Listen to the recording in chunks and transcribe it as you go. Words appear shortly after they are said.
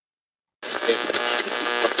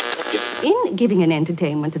In giving an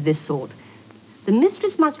entertainment of this sort, the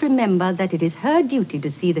mistress must remember that it is her duty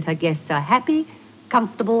to see that her guests are happy,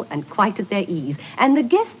 comfortable, and quite at their ease. And the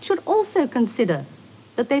guests should also consider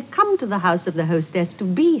that they've come to the house of the hostess to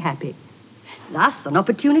be happy. Thus, an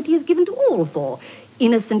opportunity is given to all for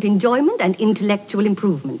innocent enjoyment and intellectual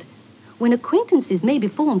improvement, when acquaintances may be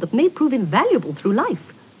formed that may prove invaluable through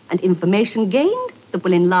life, and information gained that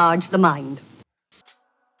will enlarge the mind.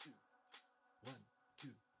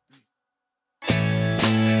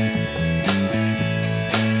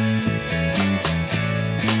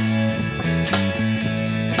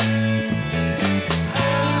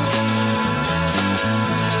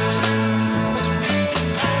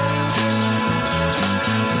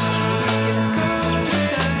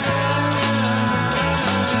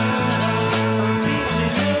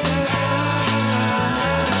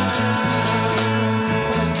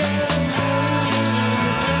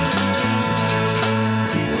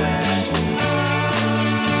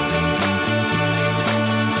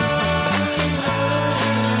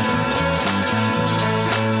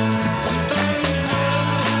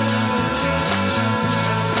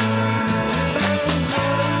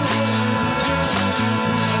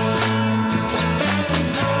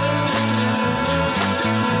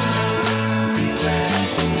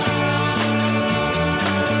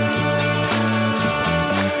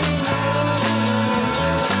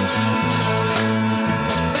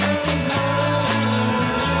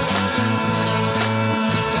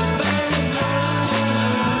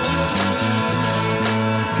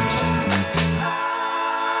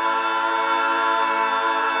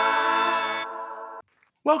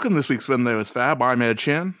 Welcome this week's When There Was Fab. I'm Ed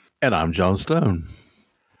Chan. And I'm John Stone.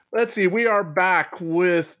 Let's see, we are back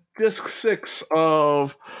with Disc 6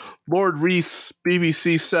 of Lord Reith's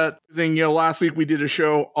BBC set. Last week we did a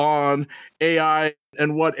show on AI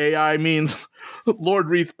and what AI means. Lord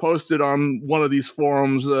Reith posted on one of these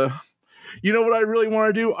forums, you know what I really want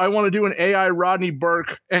to do? I want to do an AI Rodney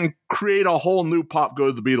Burke and create a whole new Pop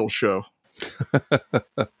Go The Beatles show.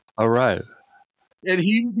 All right. And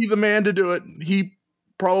he'd be the man to do it. He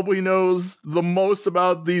probably knows the most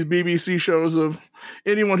about these BBC shows of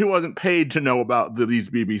anyone who wasn't paid to know about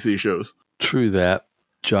these BBC shows. True that.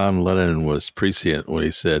 John Lennon was prescient when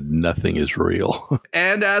he said nothing is real.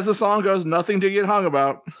 And as the song goes, nothing to get hung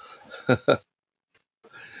about.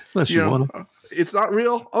 Unless you want to. It's not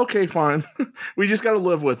real? Okay, fine. We just got to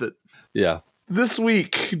live with it. Yeah. This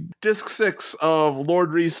week, Disc 6 of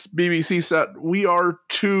Lord Reith's BBC set, we are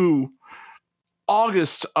to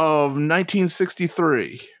August of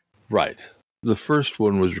 1963. Right. The first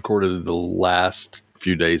one was recorded in the last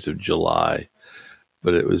few days of July,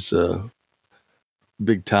 but it was a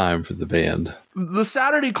big time for the band. The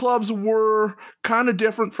Saturday clubs were kind of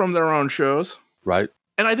different from their own shows. Right.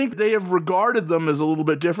 And I think they have regarded them as a little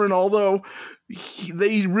bit different, although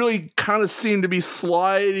they really kind of seem to be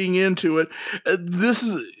sliding into it. This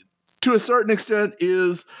is, to a certain extent,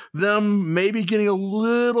 is them maybe getting a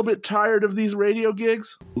little bit tired of these radio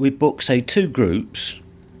gigs. We booked, say, 2 groups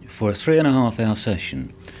for a 3.5-hour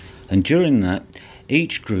session. And during that,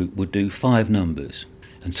 each group would do 5 numbers.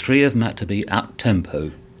 And 3 of them had to be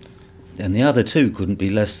up-tempo. And the other 2 couldn't be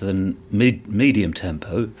less than medium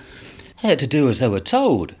tempo. They had to do as they were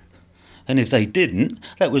told. And if they didn't,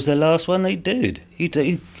 that was the last one they did. You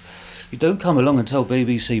don't come along and tell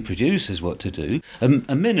BBC producers what to do.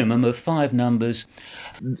 A minimum of 5 numbers.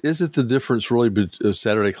 Is it the difference really of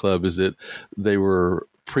Saturday Club is that they were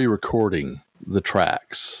pre-recording the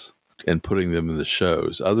tracks and putting them in the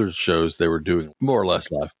shows. Other shows they were doing more or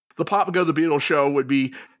less live. The Pop Go The Beatles show would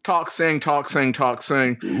be talk, sing, talk, sing, talk,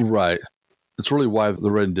 sing. Right. It's really why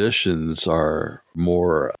the renditions are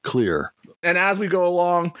more clear. And as we go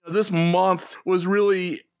along, this month was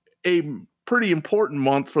really a pretty important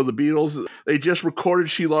month for the Beatles. They just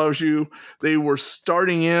recorded She Loves You. They were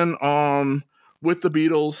starting in on with the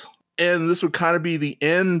Beatles, and this would kind of be the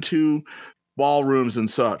end to ballrooms and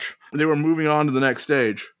such. They were moving on to the next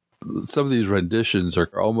stage. Some of these renditions are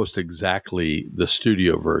almost exactly the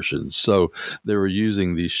studio versions, so they were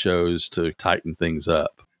using these shows to tighten things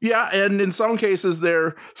up. Yeah, and in some cases,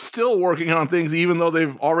 they're still working on things even though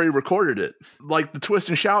they've already recorded it. Like the Twist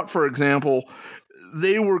and Shout, for example,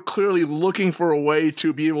 they were clearly looking for a way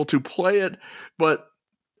to be able to play it, but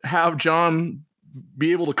have John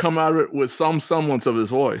be able to come out of it with some semblance of his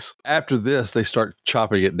voice. After this, they start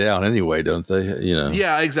chopping it down anyway, don't they?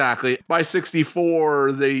 Yeah, exactly. By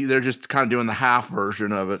 64, they're just kind of doing the half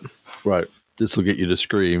version of it. Right. This will get you to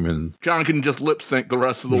scream, and John can just lip sync the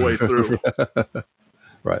rest of the way through.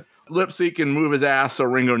 Right. Lip sync and move his ass so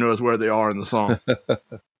Ringo knows where they are in the song.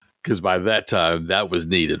 Because by that time, that was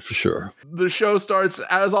needed for sure. The show starts,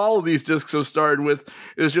 as all of these discs have started with,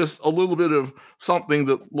 is just a little bit of something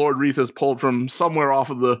that Lord Reith has pulled from somewhere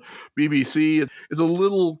off of the BBC. It's a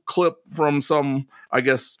little clip from some, I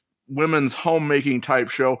guess, women's homemaking type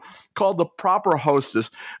show called The Proper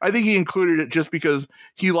Hostess. I think he included it just because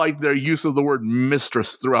he liked their use of the word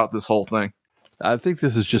mistress throughout this whole thing. I think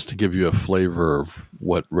this is just to give you a flavor of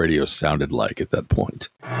what radio sounded like at that point.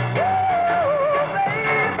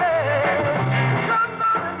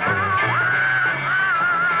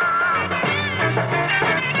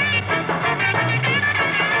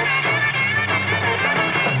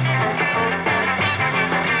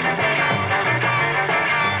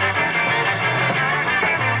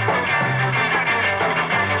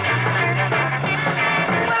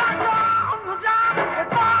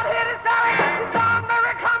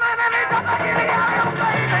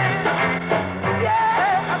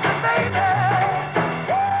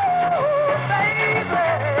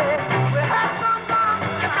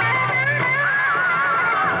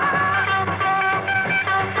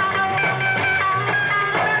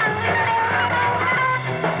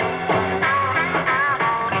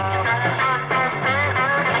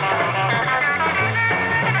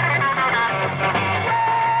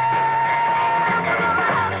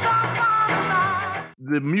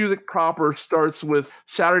 The music proper starts with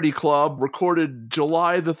Saturday Club, recorded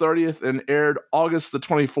July the 30th and aired August the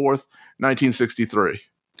 24th, 1963.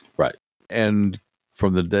 Right. And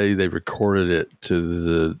from the day they recorded it to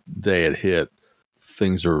the day it hit,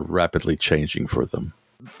 things are rapidly changing for them.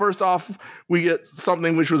 First off, we get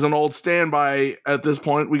something which was an old standby at this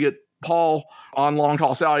point. We get Paul on Long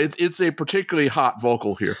Tall Sally. It's a particularly hot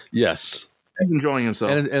vocal here. Yes. He's enjoying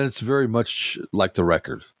himself. And it's very much like the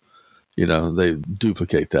record. You know, they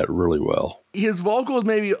duplicate that really well. His vocal is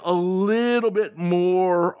maybe a little bit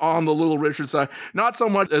more on the Little Richard side. Not so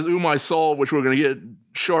much as Ooh My Soul, which we're going to get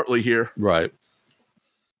shortly here. Right.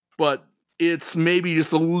 But it's maybe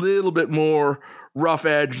just a little bit more rough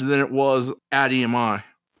edge than it was at EMI.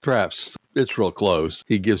 Perhaps. It's real close.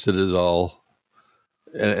 He gives it his all.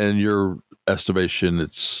 And in your estimation,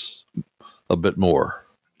 it's a bit more.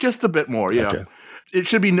 Just a bit more, yeah. Okay. It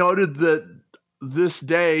should be noted that this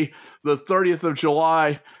day, the 30th of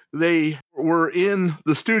July, they were in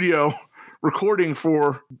the studio recording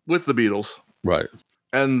with the Beatles. Right.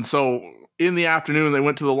 And so in the afternoon, they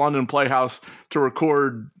went to the London Playhouse to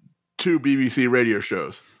record 2 BBC radio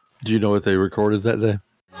shows. Do you know what they recorded that day?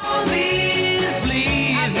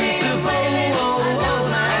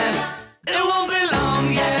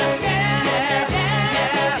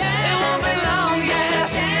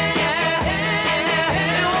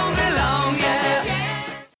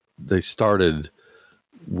 They started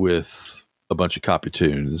with a bunch of copy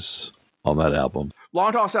tunes on that album.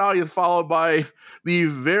 Long Tall Sally is followed by the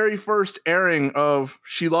very first airing of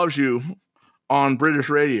She Loves You on British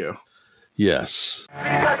radio. Yes.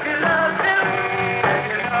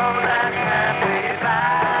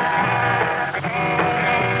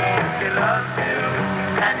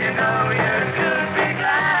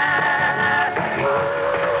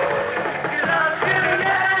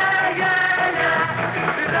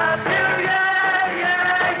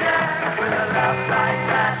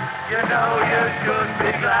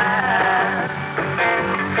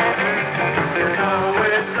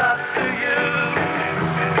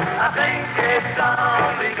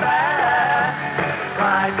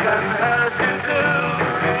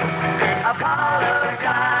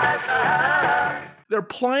 They're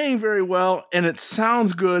playing very well and it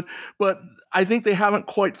sounds good, but I think they haven't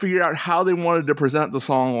quite figured out how they wanted to present the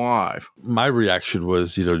song live. My reaction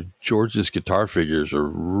was, George's guitar figures are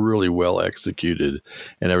really well executed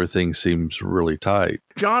and everything seems really tight.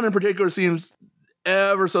 John in particular seems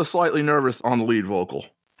ever so slightly nervous on the lead vocal.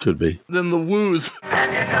 Could be. Then the woos.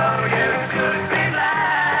 And you could be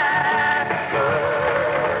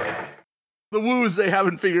the woos they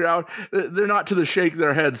haven't figured out. They're not to the shake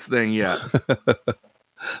their heads thing yet.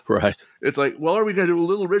 Right. It's like, well, are we going to do a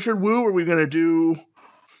Little Richard woo? Or are we going to do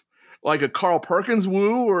like a Carl Perkins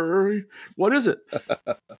woo? Or what is it?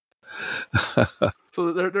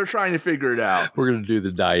 So they're trying to figure it out. We're going to do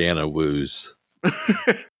the Diana woos.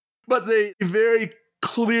 But they very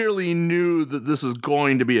clearly knew that this was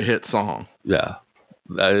going to be a hit song. Yeah.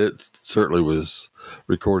 It certainly was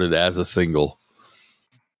recorded as a single.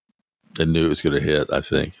 And knew it was going to hit, I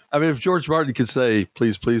think. I mean, if George Martin could say,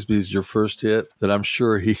 Please, Please Me is your first hit, then I'm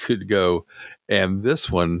sure he could go, and this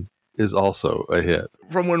one is also a hit.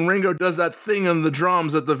 From when Ringo does that thing on the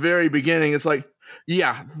drums at the very beginning, it's like,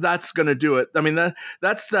 yeah, that's going to do it. I mean,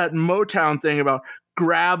 that's that Motown thing about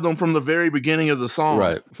grab them from the very beginning of the song.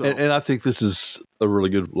 Right. So And I think this is a really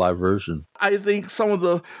good live version. I think some of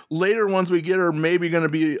the later ones we get are maybe going to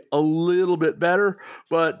be a little bit better,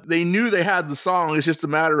 but they knew they had the song. It's just a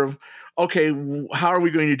matter of, okay, how are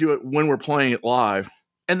we going to do it when we're playing it live?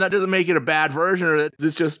 And that doesn't make it a bad version, or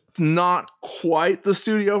it's just not quite the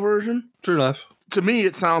studio version. True enough. To me,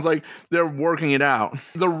 it sounds like they're working it out.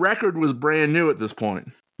 The record was brand new at this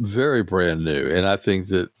point. Very brand new. And I think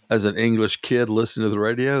that as an English kid listening to the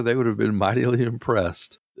radio, they would have been mightily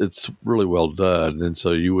impressed. It's really well done. And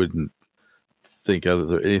so you wouldn't think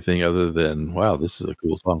anything other than, wow, this is a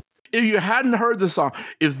cool song. If you hadn't heard the song,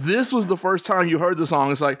 if this was the first time you heard the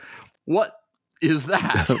song, it's like, what is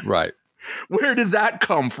that? Right. Where did that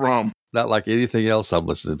come from? Not like anything else I'm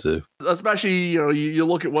listening to. Especially, you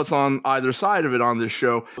look at what's on either side of it on this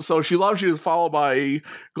show. So She Loves You is followed by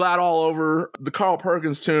Glad All Over, the Carl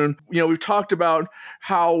Perkins tune. We've talked about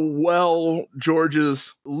how well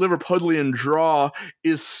George's Liverpudlian draw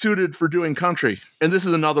is suited for doing country. And this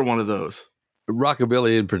is another one of those.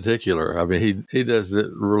 Rockabilly in particular. I mean, he does it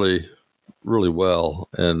really, really well.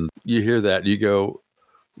 And you hear that and you go,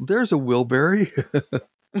 there's a Wilbury.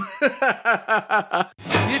 Your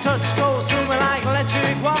touch goes through me like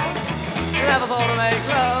electric wall. Never thought to make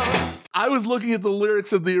love. I was looking at the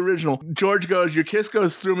lyrics of the original. George goes, your kiss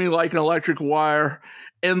goes through me like an electric wire.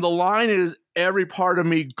 And the line is, every part of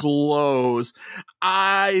me glows.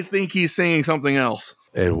 I think he's singing something else.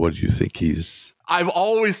 And what do you think he's... I've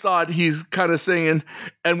always thought he's kind of singing,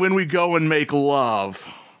 and when we go and make love,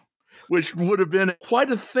 which would have been quite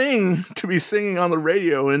a thing to be singing on the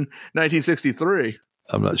radio in 1963.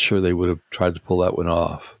 I'm not sure they would have tried to pull that one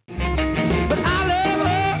off. But I love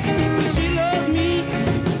her, and she loves me.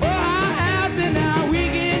 Oh, how happy now we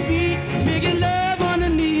can be, making love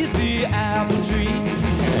underneath the apple tree.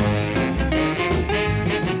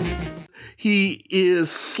 He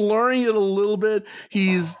is slurring it a little bit.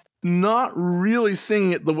 He's not really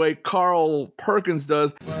singing it the way Carl Perkins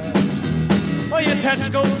does. Well, your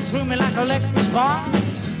touch goes through me like electric bar.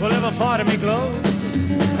 Well, every part of me glows.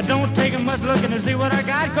 I don't take much looking to see what I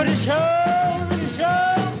got, 'cause it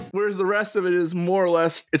shows. Whereas the rest of it is more or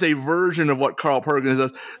less, it's a version of what Carl Perkins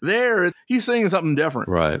does. There, he's singing something different.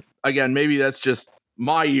 Right. Again, maybe that's just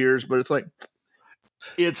my ears, but it's like,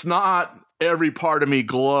 it's not every part of me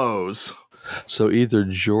glows. So either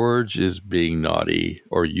George is being naughty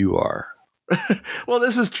or you are. Well,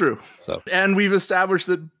 this is true. And we've established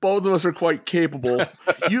that both of us are quite capable.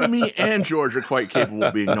 You, me, and George are quite capable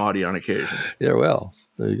of being naughty on occasion. Yeah, well,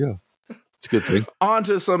 there you go. It's a good thing. On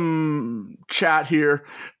to some chat here.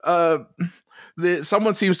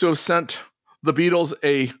 Someone seems to have sent the Beatles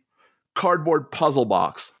a cardboard puzzle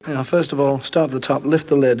box. Now, first of all, start at the top, lift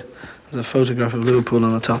the lid. There's a photograph of Liverpool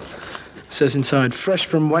on the top. It says inside, fresh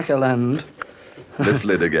from Wackerland. Lift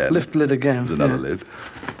lid again. Lift lid again. There's another lid.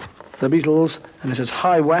 The Beatles, and it says,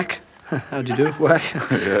 hi, Whack. How do you do, Whack?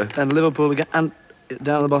 Yeah. And Liverpool again, and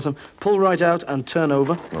down at the bottom, pull right out and turn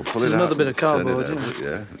over. Well, pull There's it another out bit and of cardboard, turn it isn't it?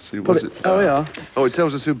 over. Yeah. Let's see, Pull what's it. it? Oh, yeah. Oh, it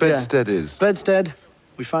tells us who Bedstead is. Bedstead.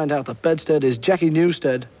 We find out that Bedstead is Jackie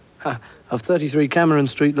Newstead of 33 Cameron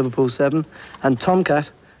Street, Liverpool 7. And Tomcat,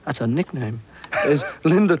 that's a nickname, is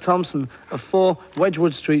Linda Thompson of 4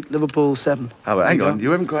 Wedgwood Street, Liverpool 7. Oh, but hang on,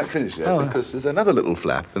 you haven't quite finished yet, Oh. because there's another little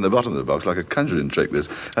flap in the bottom of the box, like a conjuring trick, this.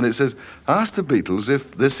 And it says, ask the Beatles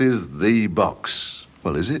if this is the box.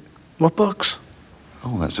 Well, is it? What box?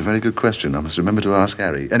 Oh, that's a very good question. I must remember to ask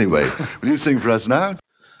Harry. Anyway, will you sing for us now?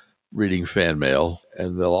 Reading fan mail,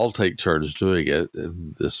 and they'll all take turns doing it,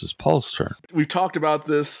 and this is Paul's turn. We've talked about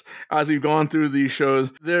this as we've gone through these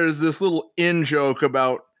shows. There's this little in-joke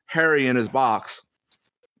about Harry and his box.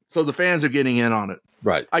 So the fans are getting in on it.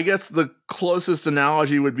 Right. I guess the closest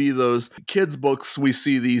analogy would be those kids' books we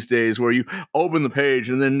see these days where you open the page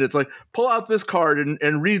and then it's like, pull out this card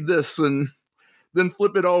and read this and then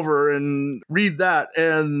flip it over and read that.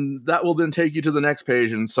 And that will then take you to the next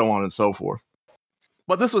page and so on and so forth.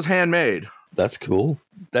 But this was handmade. That's cool.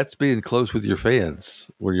 That's being close with your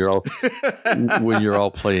fans when you're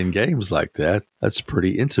all playing games like that. That's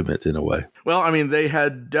pretty intimate in a way. Well, I mean, they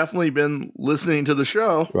had definitely been listening to the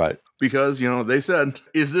show. Right. Because, they said,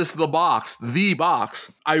 is this the box? The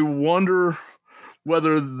box. I wonder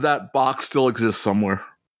whether that box still exists somewhere.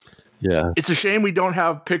 Yeah. It's a shame we don't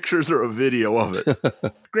have pictures or a video of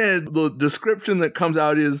it. Granted, the description that comes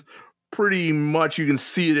out is pretty much, you can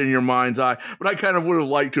see it in your mind's eye, but I kind of would have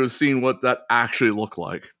liked to have seen what that actually looked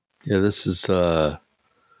like. Yeah, this is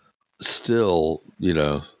still,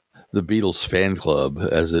 the Beatles fan club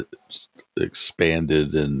as it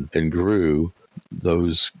expanded and grew.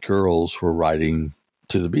 Those girls were writing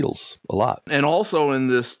to the Beatles a lot. And also in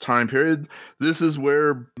this time period, this is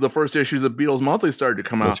where the first issues of Beatles Monthly started to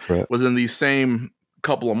come out. That's correct. Was in these same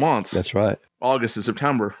couple of months. That's right. August and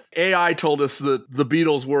September. AI told us that the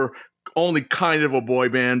Beatles were only kind of a boy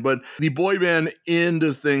band, but the boy band end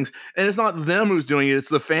of things, and it's not them who's doing it, it's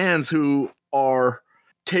the fans who are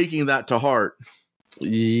taking that to heart.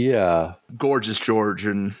 Yeah. Gorgeous George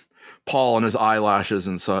and Paul and his eyelashes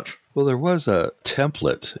and such. Well, there was a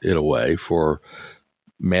template, in a way, for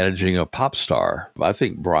managing a pop star. I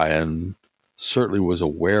think Brian certainly was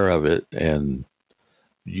aware of it and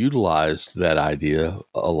utilized that idea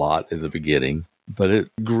a lot in the beginning, but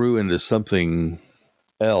it grew into something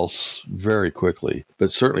else very quickly.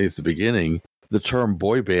 But certainly at the beginning, the term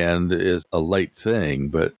boy band is a late thing,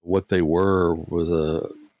 but what they were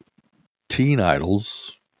was teen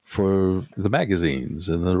idols for the magazines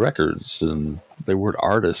and the records, and they weren't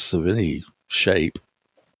artists of any shape.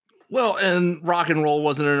 Well, and rock and roll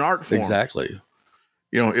wasn't an art form. Exactly.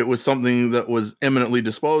 You know, it was something that was eminently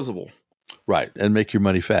disposable. Right, and make your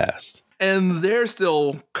money fast. And they're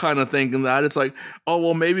still kind of thinking that. It's like, oh,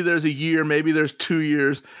 well, maybe there's a year, maybe there's 2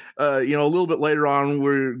 years. A little bit later on,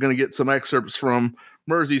 we're going to get some excerpts from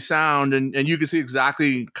Mersey Sound, and you can see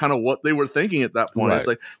exactly kind of what they were thinking at that point. Right. It's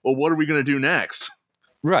like, well, what are we going to do next?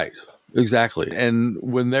 Right, exactly. And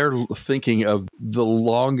when they're thinking of the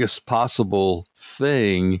longest possible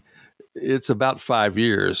thing, it's about 5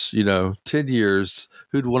 years, 10 years.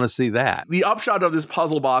 Who'd want to see that? The upshot of this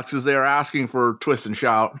puzzle box is they're asking for Twist and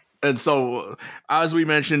Shout. And so, as we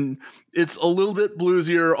mentioned, it's a little bit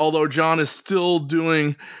bluesier, although John is still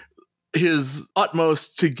doing his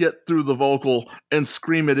utmost to get through the vocal and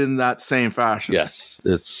scream it in that same fashion. Yes,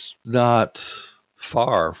 it's not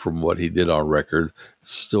far from what he did on record.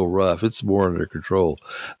 It's still rough. It's more under control.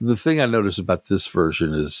 The thing I noticed about this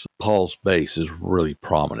version is Paul's bass is really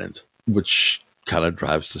prominent, which kind of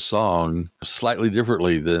drives the song slightly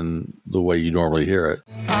differently than the way you normally hear it.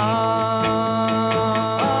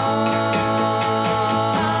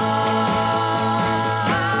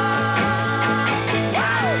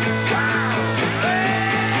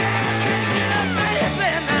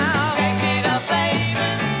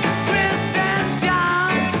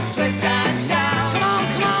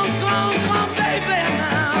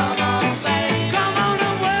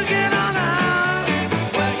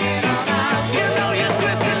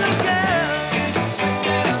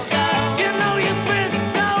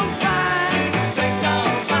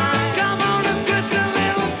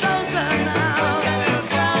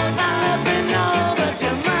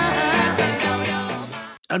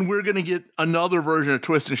 And we're going to get another version of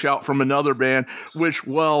Twist and Shout from another band, which,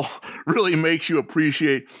 well, really makes you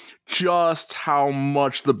appreciate just how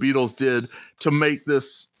much the Beatles did to make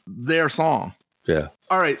this their song. Yeah.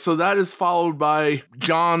 All right, so that is followed by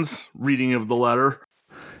John's reading of the letter.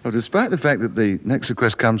 Well, despite the fact that the next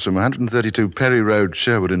request comes from 132 Perry Road,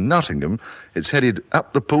 Sherwood in Nottingham, it's headed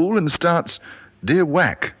up the Poole and starts Dear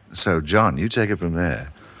Whack. So, John, you take it from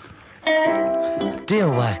there. Dear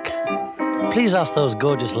Whack, please ask those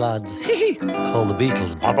gorgeous lads, call the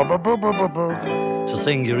Beatles, to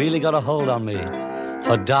sing You Really Got a Hold on Me,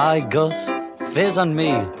 for Di, Gus, Fizz and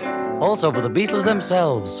me, also for the Beatles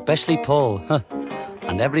themselves, especially Paul,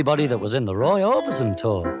 and everybody that was in the Roy Orbison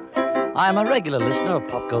tour. I am a regular listener of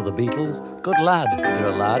Pop Go The Beatles. Good lad, if you're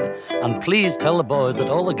a lad. And please tell the boys that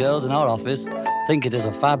all the girls in our office think it is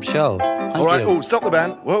a fab show. Thank All right, you. oh, stop the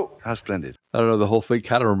band. Whoa, how splendid. I don't know, the whole thing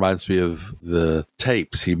kind of reminds me of the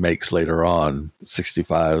tapes he makes later on,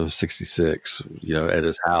 65, 66, at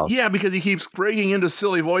his house. Yeah, because he keeps breaking into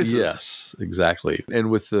silly voices. Yes, exactly. And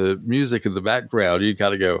with the music in the background, you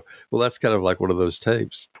kind of go, well, that's kind of like one of those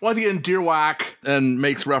tapes. Once again, Dear Whack, and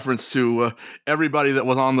makes reference to everybody that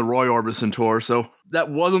was on the Roy Orbison tour. So that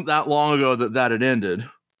wasn't that long ago that had ended.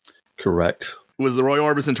 Correct. It was the Roy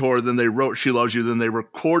Orbison tour, then they wrote She Loves You, then they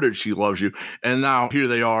recorded She Loves You, and now here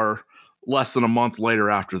they are less than a month later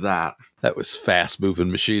after that. That was fast-moving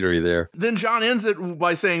machinery there. Then John ends it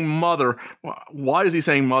by saying Mother. Why is he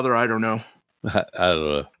saying Mother? I don't know. I don't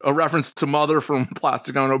know. A reference to Mother from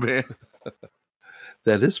Plastic Ono Band.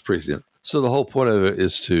 That is prescient. So the whole point of it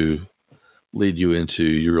is to lead you into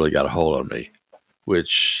You Really Got a Hold on Me,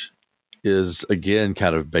 which is, again,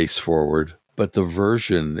 kind of bass forward, but the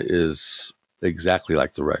version is exactly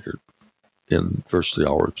like the record in virtually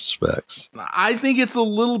all respects. I think it's a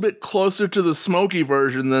little bit closer to the Smokey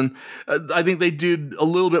version than I think they did a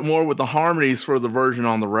little bit more with the harmonies for the version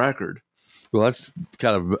on the record. Well, that's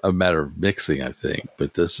kind of a matter of mixing, I think,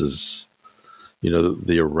 but this is,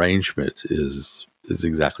 the arrangement is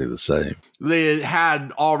exactly the same. they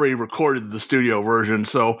had already recorded the studio version.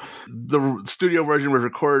 So the studio version was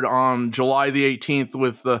recorded on July the 18th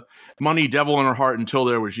with the Money Devil in Her Heart, Until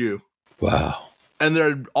There Was You. Wow. And there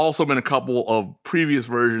had also been a couple of previous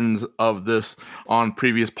versions of this on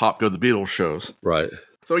previous Pop Go The Beatles shows. Right.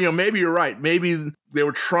 So, maybe you're right. Maybe they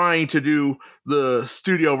were trying to do the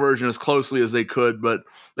studio version as closely as they could, but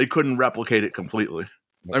they couldn't replicate it completely.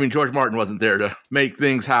 I mean, George Martin wasn't there to make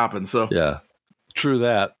things happen. So yeah, true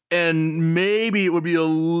that. And maybe it would be a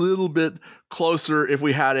little bit closer if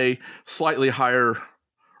we had a slightly higher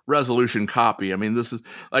resolution copy. I mean, this is,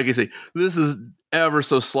 like I say, this is ever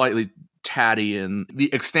so slightly tatty in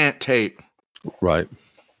the extant tape. Right.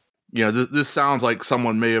 This sounds like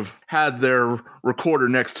someone may have had their recorder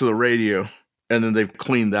next to the radio, and then they've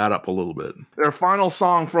cleaned that up a little bit. Their final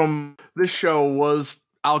song from this show was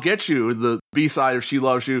I'll Get You, the B-side of She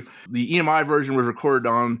Loves You. The EMI version was recorded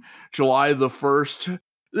on July the 1st.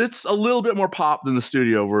 It's a little bit more pop than the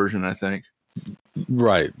studio version, I think.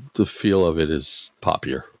 Right. The feel of it is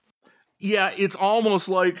poppier. Yeah, it's almost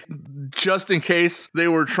like just in case they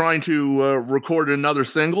were trying to record another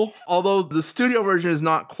single. Although the studio version is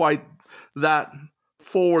not quite that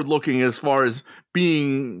forward-looking as far as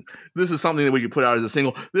being, this is something that we could put out as a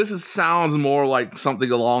single. Sounds more like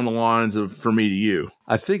something along the lines of For Me to You.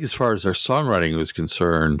 I think as far as their songwriting was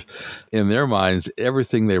concerned, in their minds,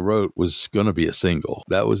 everything they wrote was going to be a single.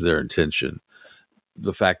 That was their intention.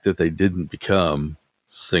 The fact that they didn't become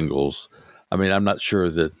singles, I mean, I'm not sure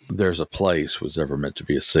that There's a Place was ever meant to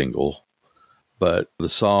be a single, but the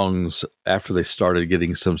songs, after they started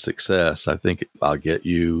getting some success, I think I'll Get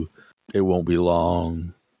You, It Won't Be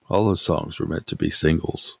Long, all those songs were meant to be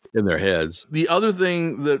singles in their heads. The other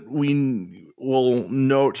thing that we will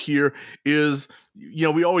note here is,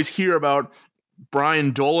 we always hear about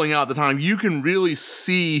Brian doling out the time. You can really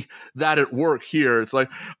see that at work here. It's like,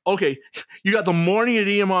 okay, you got the morning at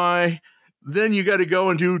EMI, then you got to go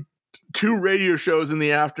and do 2 radio shows in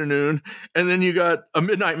the afternoon, and then you got a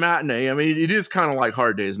midnight matinee. I mean, it is kind of like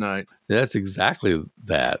Hard Day's Night. Yeah, that's exactly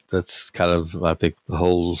that. That's kind of, I think, the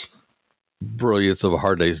whole brilliance of A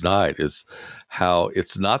Hard Day's Night is how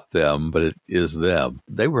it's not them, but it is them.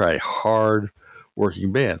 They were a hard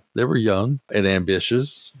working band. They were young and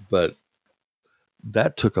ambitious, but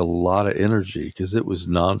that took a lot of energy because it was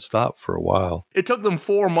nonstop for a while. It took them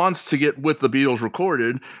 4 months to get With the Beatles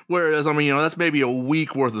recorded, whereas, I mean, that's maybe a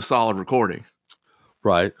week worth of solid recording.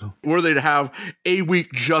 Right. Were they to have a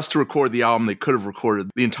week just to record the album, they could have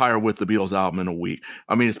recorded the entire With the Beatles album in a week.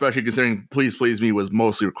 I mean, especially considering Please Please Me was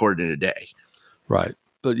mostly recorded in a day. Right.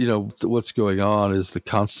 But, what's going on is the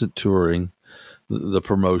constant touring, the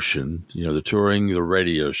promotion, the touring, the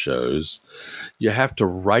radio shows. You have to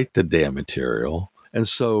write the damn material. And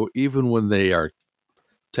so even when they are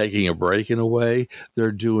taking a break in a way,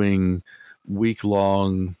 they're doing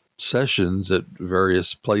week-long sessions at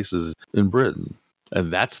various places in Britain.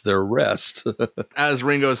 And that's their rest. As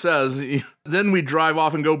Ringo says, then we drive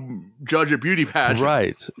off and go judge a beauty pageant.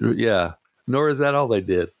 Right. Yeah. Nor is that all they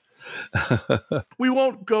did. We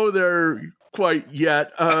won't go there quite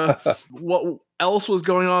yet. What else was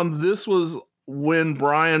going on? This was when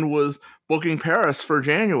Brian was booking Paris for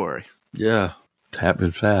January. Yeah.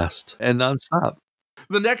 Happened fast and nonstop.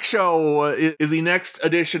 The next show is the next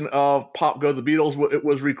edition of Pop Go The Beatles. It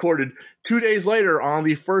was recorded 2 days later on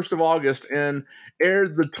the 1st of August and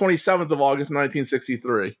aired the 27th of August,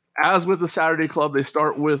 1963. As with the Saturday Club, they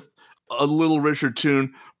start with a Little Richard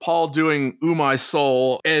tune, Paul doing Ooh My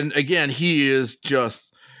Soul. And again, he is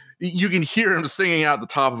just, you can hear him singing out the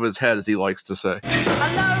top of his head, as he likes to say.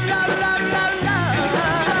 I love, love, love, love, love.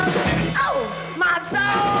 Oh, my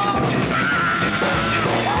soul.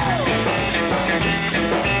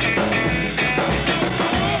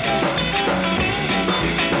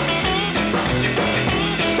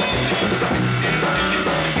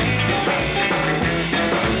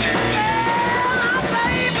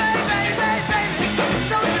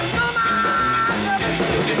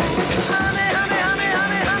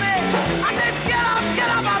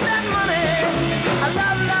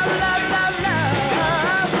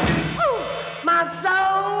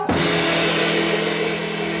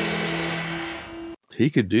 He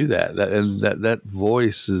could do that. That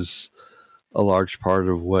voice is a large part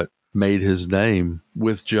of what made his name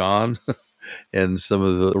with John and some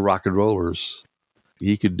of the rock and rollers.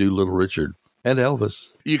 He could do Little Richard and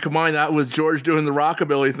Elvis. You combine that with George doing the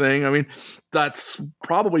rockabilly thing. I mean, that's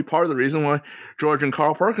probably part of the reason why George and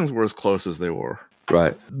Carl Perkins were as close as they were.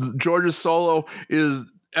 Right. George's solo is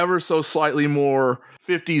ever so slightly more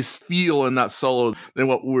 50s feel in that solo than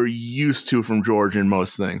what we're used to from George in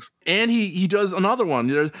most things. And he does another one.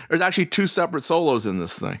 There's actually 2 separate solos in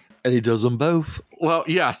this thing. And he does them both. Well,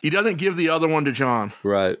 yes, he doesn't give the other one to John.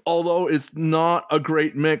 Right. Although it's not a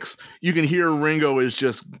great mix, you can hear Ringo is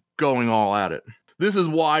just going all at it. This is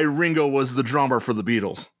why Ringo was the drummer for the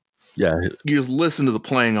Beatles. Yeah. You just listen to the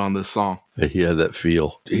playing on this song. He had that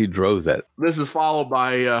feel. He drove that. This is followed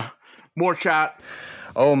by more chat.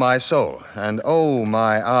 Oh, my soul, and oh,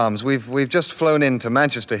 my arms. We've just flown into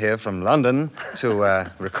Manchester here from London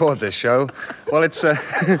to record this show. Well, it's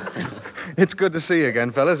it's good to see you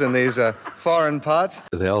again, fellas, in these foreign parts.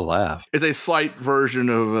 They all laugh. It's a slight version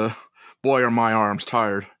of Boy Are My Arms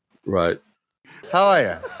Tired. Right. How are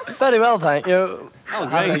you? Very well, thank you. Oh,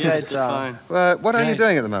 great. Yeah, just fine. What are you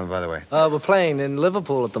doing at the moment, by the way? We're playing in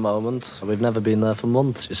Liverpool at the moment. We've never been there for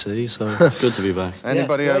months, you see, so... It's good to be back.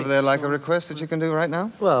 Anybody great. over there like a request that you can do right now?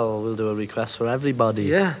 Well, we'll do a request for everybody.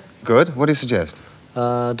 Yeah. Good. What do you suggest?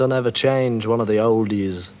 Don't Ever Change, one of the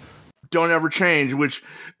oldies. Don't Ever Change, which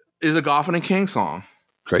is a Goffin and King song.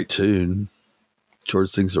 Great tune. George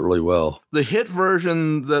sings it really well. The hit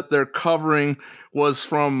version that they're covering was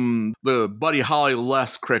from the Buddy Holly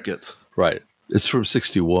Les Crickets. Right. It's from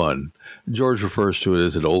 61. George refers to it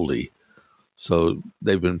as an oldie. So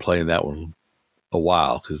they've been playing that one a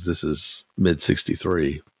while because this is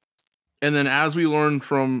mid-63. And then as we learned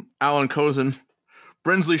from Alan Kozin,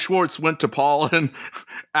 Brinsley Schwartz went to Paul and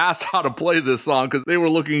asked how to play this song because they were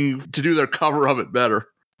looking to do their cover of it better.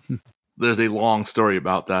 There's a long story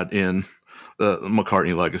about that in the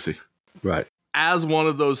McCartney Legacy. Right. As one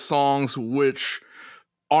of those songs which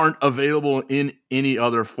aren't available in any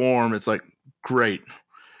other form, it's like, great.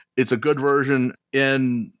 It's a good version.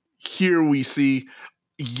 And here we see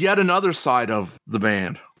yet another side of the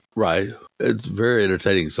band. Right. It's a very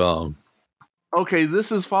entertaining song. Okay,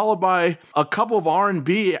 this is followed by a couple of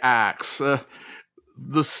R&B acts.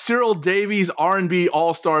 The Cyril Davies R&B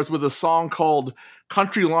All-Stars with a song called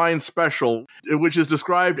Country Line Special, which is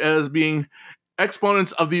described as being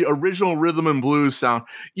exponents of the original rhythm and blues sound.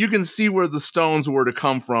 You can see where the Stones were to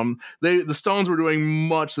come from. The Stones were doing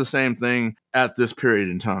much the same thing at this period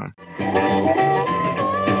in time.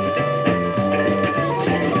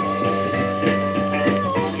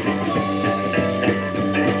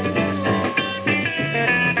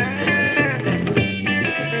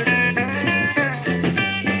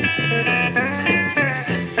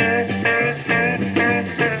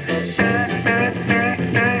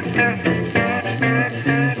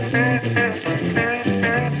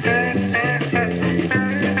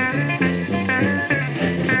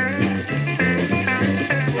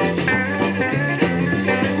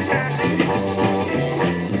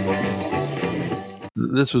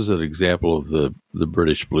 This was an example of the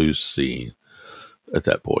British blues scene at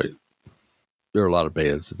that point. There are a lot of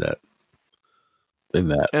bands in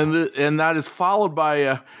that. And that is followed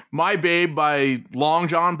by My Babe by Long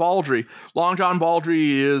John Baldry. Long John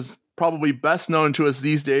Baldry is probably best known to us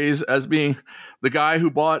these days as being the guy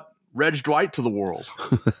who brought Reg Dwight to the world.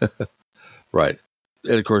 Right.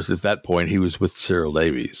 And of course, at that point, he was with Cyril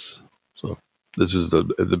Davies. So this was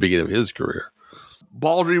the beginning of his career.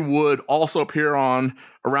 Baldry would also appear on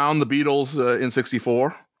Around the Beatles in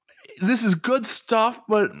 64. This is good stuff,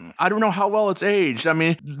 but I don't know how well it's aged. I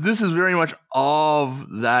mean, this is very much of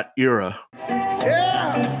that era.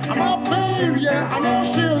 Yeah, my baby, yeah, I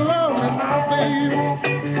know she loves me, my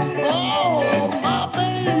baby. Oh, my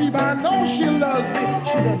baby, I know she loves me.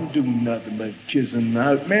 She doesn't do nothing but kissing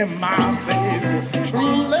out me, my baby.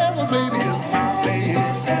 True love, baby, is my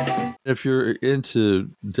baby. If you're into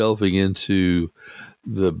delving into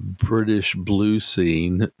the British blues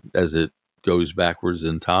scene as it goes backwards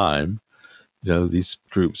in time, you know, these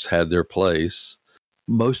groups had their place.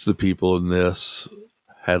 Most of the people in this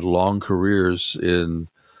had long careers in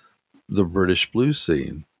the British blues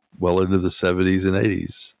scene, well into the 70s and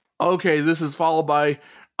 80s. Okay, this is followed by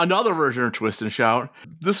another version of Twist and Shout.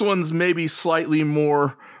 This one's maybe slightly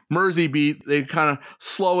more Mersey beat. They kind of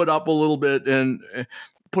slow it up a little bit and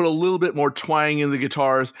put a little bit more twang in the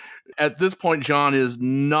guitars. At this point, John is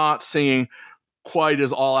not singing quite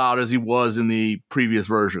as all out as he was in the previous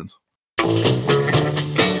versions.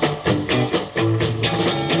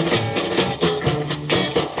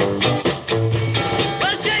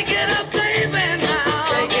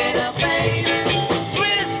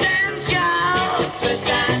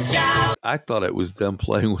 I thought it was them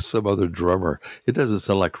playing with some other drummer. It doesn't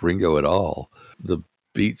sound like Ringo at all. The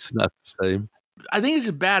beat's not the same. I think it's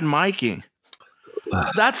just bad miking.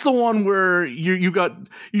 That's the one where you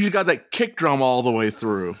just got that kick drum all the way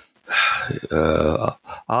through. I'll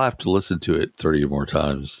have to listen to it 30 more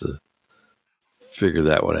times to figure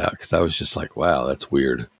that one out because I was just like, wow, that's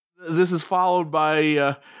weird. This is followed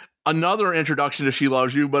by another introduction to She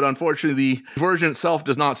Loves You, but unfortunately the version itself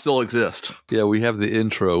does not still exist. Yeah, we have the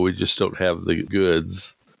intro, we just don't have the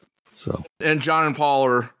goods. So, and John and Paul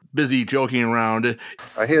are busy joking around.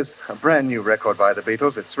 Here's a brand new record by the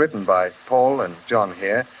Beatles. It's written by Paul and John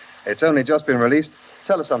here. It's only just been released.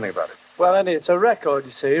 Tell us something about it. Well, Andy, it's a record,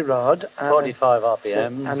 you see, Rod. 45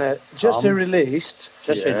 RPM. And just released.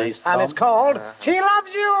 Released, and it's called She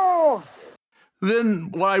Loves You! Then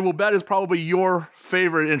what I will bet is probably your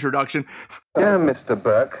favorite introduction. Dear Mr.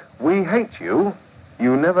 Burke, we hate you.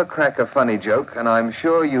 You never crack a funny joke, and I'm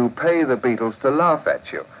sure you pay the Beatles to laugh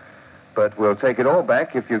at you. But we'll take it all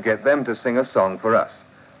back if you get them to sing a song for us.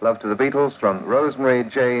 Love to the Beatles from Rosemary,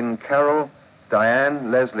 Jane, Carol,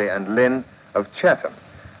 Diane, Leslie, and Lynn of Chatham.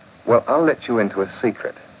 Well, I'll let you into a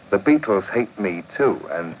secret. The Beatles hate me too,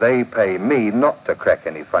 and they pay me not to crack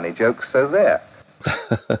any funny jokes, so there.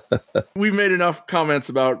 We've made enough comments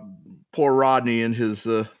about poor Rodney and his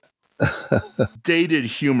dated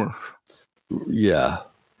humor. Yeah.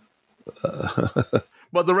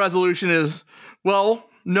 But the resolution is, well,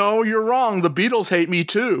 no, you're wrong. The Beatles hate me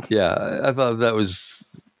too. Yeah, I thought that was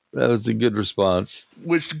a good response.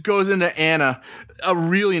 Which goes into Anna, a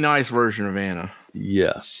really nice version of Anna.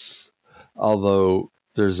 Yes. Although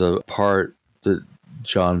there's a part that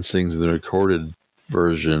John sings in the recorded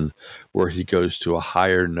version where he goes to a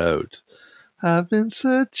higher note. I've been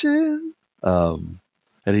searching. And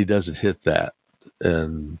he doesn't hit that.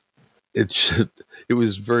 And it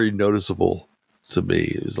was very noticeable to me.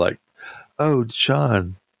 It was like, oh,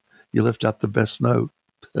 John, you left out the best note.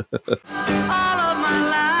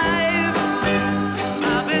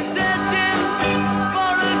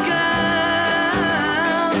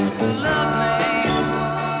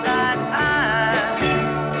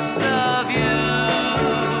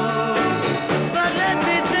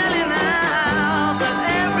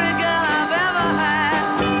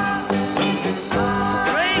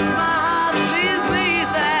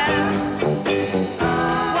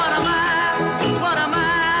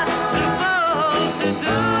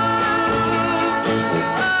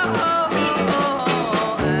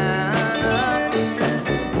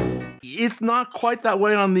 It's not quite that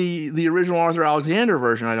way on the original Arthur Alexander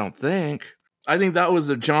version, I don't think. I think that was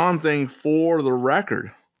a John thing for the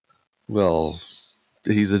record. Well,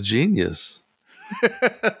 he's a genius.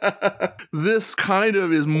 This kind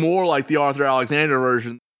of is more like the Arthur Alexander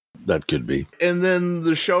version. That could be. And then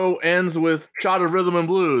the show ends with Shot of Rhythm and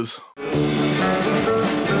Blues. Get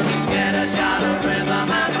a shot of rhythm and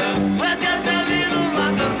blues. Well, just a little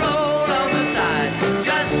rock and roll on the side.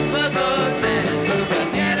 Just for good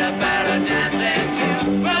measure. Get a better dancing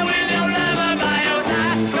tune. Well, with your lover by your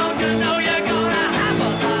side, don't you know you're gonna have a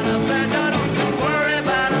lot of pleasure? Don't you worry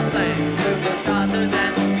about a thing. Just start to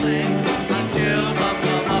dance and sing until bum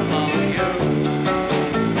bum up on you.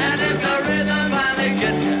 And if the rhythm finally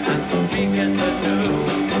gets you and the beat gets you too,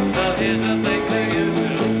 well, here's the thing for you to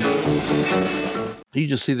do. You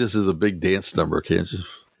just see this as a big dance number, can't you?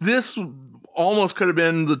 This almost could have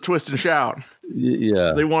been the Twist and Shout.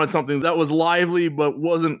 Yeah. They wanted something that was lively but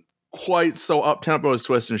wasn't quite so up-tempo as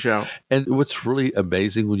Twist and Shout. And what's really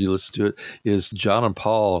amazing when you listen to it is John and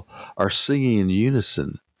Paul are singing in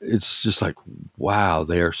unison. It's just like, wow,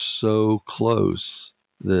 they are so close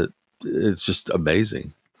that it's just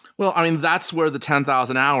amazing. Well, I mean, that's where the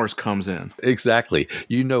 10,000 hours comes in. Exactly.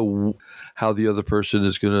 You know how the other person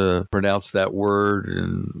is going to pronounce that word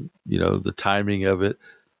and, you know, the timing of it.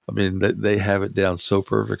 I mean, they have it down so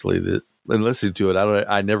perfectly that, and listening to it,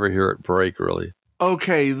 I never hear it break, really.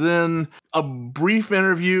 Okay, then a brief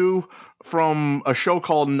interview from a show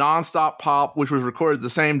called Nonstop Pop, which was recorded the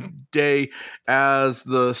same day as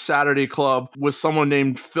the Saturday Club with someone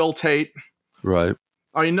named Phil Tate. Right.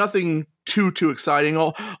 I mean, nothing too exciting.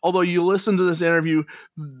 Although you listen to this interview,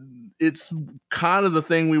 it's kind of the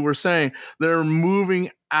thing we were saying. They're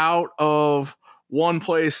moving out of one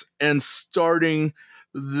place and starting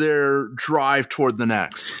their drive toward the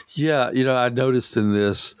next. Yeah, you know, I noticed in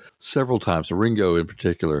this several times, Ringo in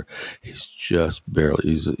particular, he's just barely,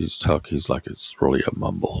 he's talking, he's like, it's really a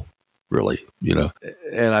mumble, really, you know.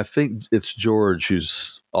 And I think it's George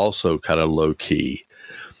who's also kind of low key.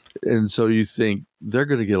 And so you think they're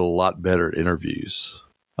going to get a lot better at interviews.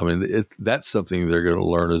 I mean, that's something they're going to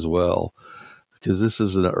learn as well, because this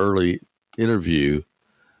is an early interview,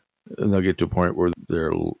 and they'll get to a point where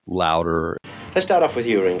they're louder. Let's start off with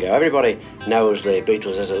you, Ringo. Everybody knows the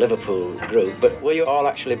Beatles as a Liverpool group, but were you all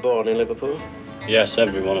actually born in Liverpool? Yes,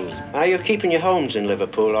 every one of us. Are you keeping your homes in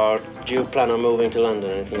Liverpool, or do you plan on moving to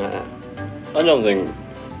London or anything like that? I don't think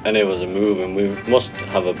any of us are moving. We must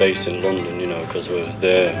have a base in London, you know, because we're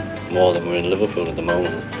there more than we're in Liverpool at the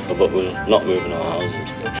moment. But we're not moving our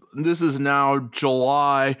houses. This is now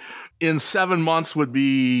July. In 7 months would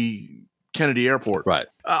be Kennedy Airport. Right.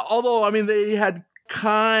 Although, I mean, they had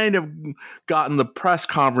kind of gotten the press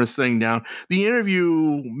conference thing down. The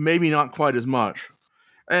interview, maybe not quite as much.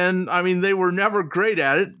 And, I mean, they were never great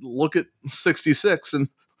at it. Look at 66 and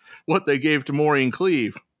what they gave to Maury and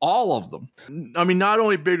Cleve. All of them. I mean, not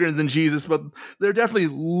only bigger than Jesus, but they're definitely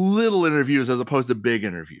little interviews as opposed to big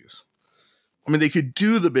interviews. I mean, they could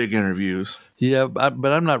do the big interviews. Yeah,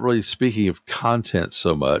 but I'm not really speaking of content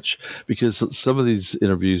so much, because some of these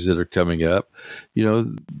interviews that are coming up, you know,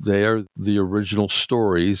 they are the original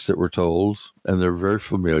stories that were told, and they're very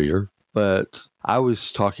familiar. But I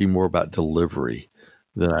was talking more about delivery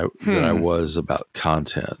than I was about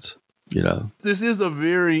content, you know. This is a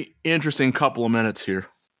very interesting couple of minutes here.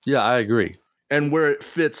 Yeah, I agree. And where it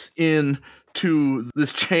fits in to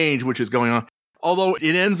this change which is going on. Although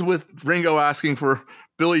it ends with Ringo asking for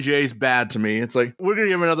Billy J's Bad to Me. It's like, we're going to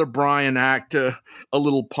give another Brian act to a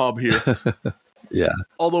little pub here. Yeah.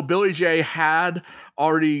 Although Billy J had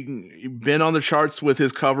already been on the charts with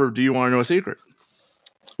his cover of Do You Want to Know a Secret?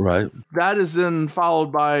 Right. That is then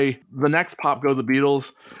followed by the next Pop Go The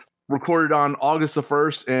Beatles, recorded on August the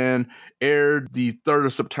 1st and aired the 3rd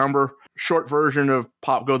of September. Short version of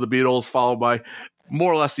Pop Go The Beatles, followed by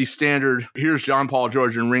more or less the standard, here's John, Paul,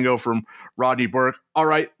 George, and Ringo from Rodney Burke. All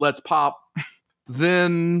right, let's pop.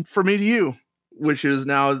 Then For Me to You, which is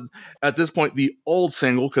now, at this point, the old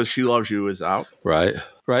single, because She Loves You is out. Right.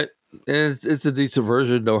 And it's a decent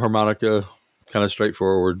version, no harmonica, kind of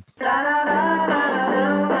straightforward.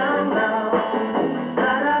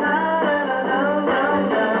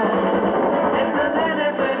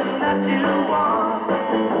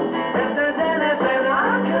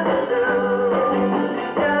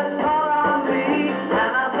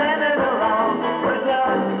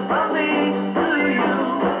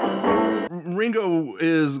 Ringo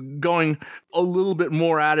is going a little bit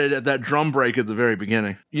more at it at that drum break at the very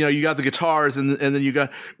beginning. You know, you got the guitars and then you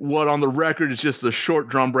got what on the record is just a short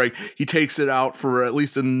drum break. He takes it out for at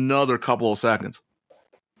least another couple of seconds.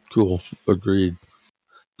 Cool. Agreed.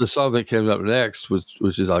 The song that came up next,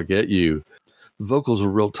 which is I'll Get You, the vocals are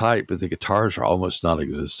real tight, but the guitars are almost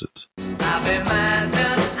non-existent. I've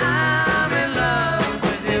imagined I'm in love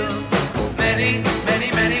with you many,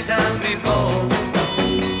 many, many times before.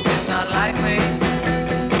 It's not like me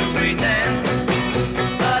to pretend,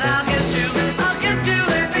 but I'll get you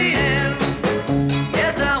in the end.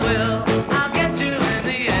 Yes, I will, I'll get you in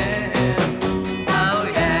the end.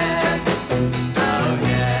 Oh yeah, oh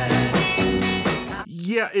yeah.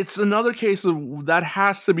 Yeah, it's another case of that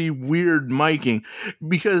has to be weird miking,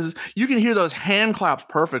 because you can hear those hand claps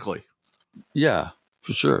perfectly. Yeah,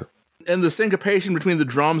 for sure. And the syncopation between the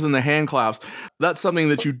drums and the hand claps, that's something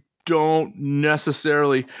that you don't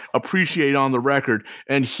necessarily appreciate on the record.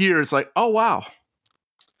 And here it's like, oh, wow.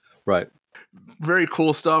 Right. Very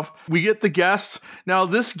cool stuff. We get the guests. Now,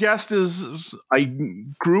 this guest is a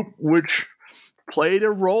group which played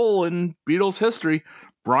a role in Beatles history,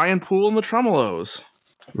 Brian Poole and the Tremeloes.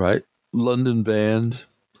 Right. London band,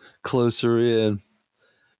 closer in,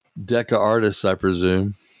 Decca artists, I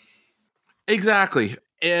presume. Exactly.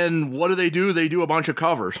 And what do? They do a bunch of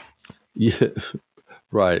covers. Yeah,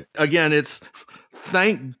 right. Again, it's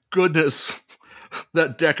thank goodness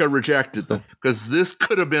that Decca rejected them, because this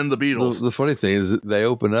could have been the Beatles. The funny thing is that they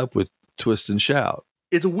open up with Twist and Shout.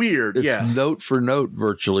 It's weird, It's note for note,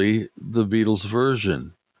 virtually, the Beatles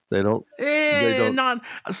version. They don't. Not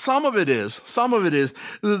some of it is. Some of it is.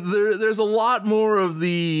 There's a lot more of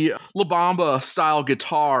the La Bamba style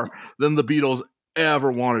guitar than the Beatles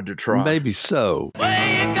ever wanted to try. Maybe so.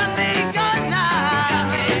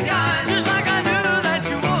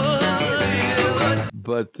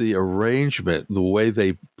 But the arrangement, the way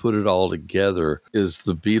they put it all together, is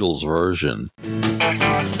the Beatles version.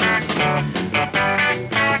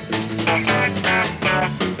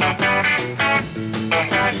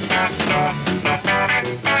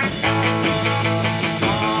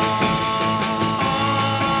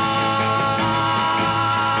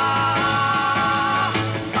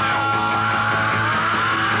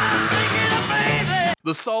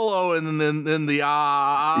 The solo and then the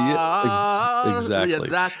exactly.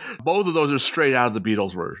 Both of those are straight out of the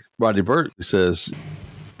Beatles version. Rodney Burke says,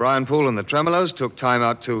 Brian Poole and the Tremeloes took time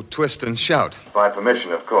out to twist and shout. By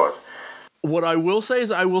permission, of course. What I will say is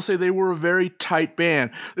they were a very tight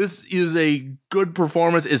band. This is a good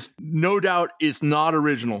performance. It's no doubt it's not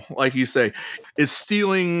original, like you say. It's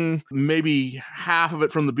stealing maybe half of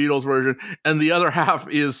it from the Beatles version, and the other half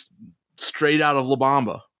is straight out of La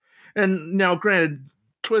Bamba. And now, granted,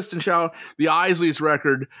 Twist and Shout, the Isleys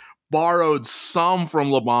record, borrowed some from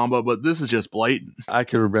La Bamba, but this is just blatant. I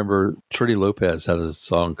can remember Tremeloes had a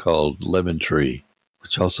song called Lemon Tree,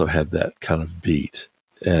 which also had that kind of beat.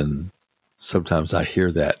 And sometimes I hear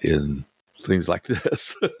that in things like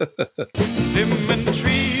this. Lemon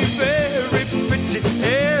tree, very pretty,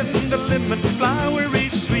 and the lemon flowery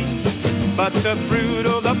sweet. But the fruit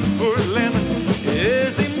of the poor lemon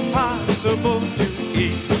is impossible to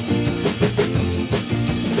eat.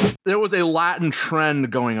 There was a Latin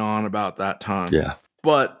trend going on about that time. Yeah.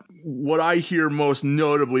 But what I hear most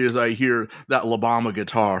notably is I hear that La Bamba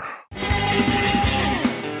guitar.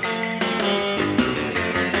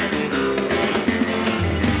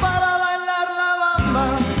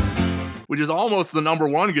 Which is almost the number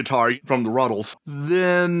one guitar from the Ruddles.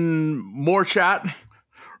 Then more chat.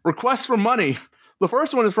 Requests for money. The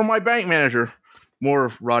first one is from my bank manager. More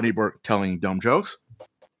of Rodney Burke telling dumb jokes.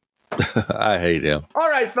 I hate him. All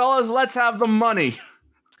right, fellas, let's have the money.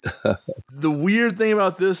 The weird thing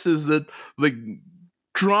about this is that the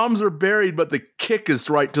drums are buried, but the kick is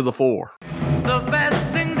right to the fore. The best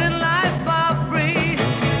things in life are free.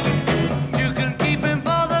 You can keep them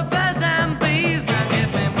for the birds and bees. Now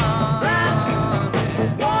give me more.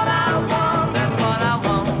 That's what I want. That's what I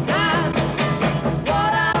want. That's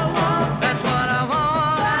what I want. That's what I want.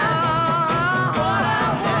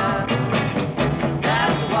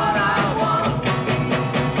 That's what I want.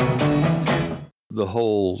 The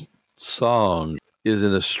whole song is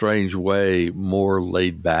in a strange way more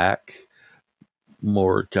laid back,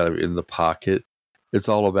 more kind of in the pocket. It's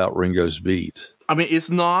all about Ringo's beat. I mean, it's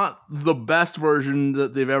not the best version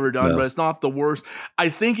that they've ever done, but it's not the worst. I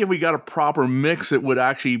think if we got a proper mix, it would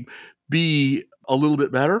actually be a little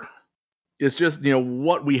bit better. It's just,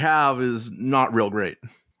 what we have is not real great.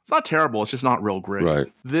 It's not terrible. It's just not real great.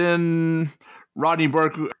 Right. Then Rodney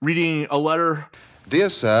Burke reading a letter. Dear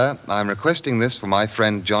sir, I'm requesting this for my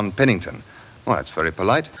friend John Pennington. Well, that's very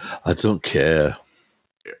polite. I don't care.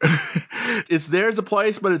 It's There's a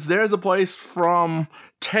Place, but it's There's a Place from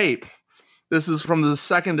Tate. This is from the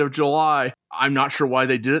 2nd of July. I'm not sure why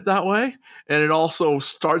they did it that way. And it also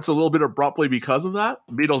starts a little bit abruptly because of that.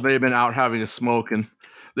 Beatles may have been out having a smoke and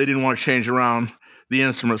they didn't want to change around the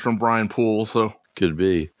instruments from Brian Poole. So Could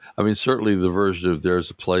be. I mean, certainly the version of There's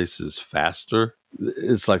a Place is faster.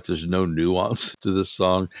 It's like there's no nuance to this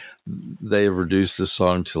song. They have reduced this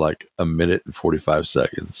song to like a minute and 45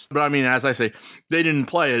 seconds. But I mean, as I say, they didn't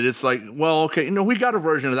play it. It's like, well, okay, we got a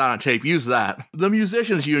version of that on tape. Use that. The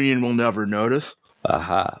Musicians Union will never notice.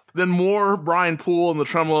 Aha. Then more Brian Poole and the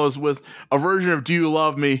Tremeloes with a version of Do You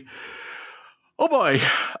Love Me? Oh boy.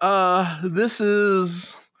 This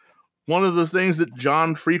is one of the things that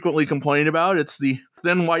John frequently complained about. It's the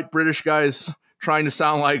thin white British guys trying to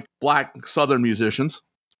sound like black Southern musicians.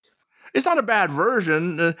 It's not a bad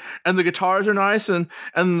version, and the guitars are nice, and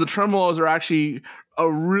the Tremeloes are actually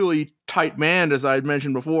a really tight band, as I had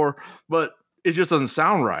mentioned before, but it just doesn't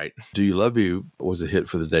sound right. Do You Love You was a hit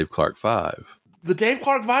for the Dave Clark 5. The Dave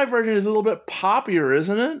Clark 5 version is a little bit poppier,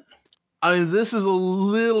 isn't it? I mean, this is a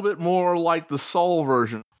little bit more like the soul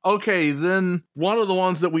version. Okay, then one of the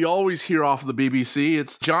ones that we always hear off of the BBC,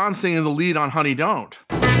 it's John singing the lead on Honey Don't.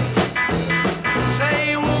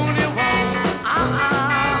 Say won't you won't,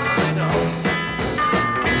 honey don't.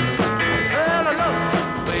 Well, I love you,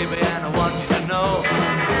 baby, and I want you to know I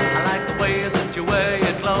like the way that you wear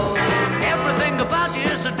your clothes. Everything about you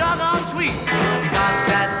is so doggone sweet. You got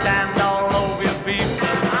that sand all over your feet.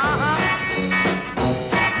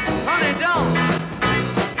 Honey don't.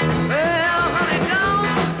 Well, honey don't.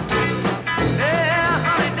 Yeah,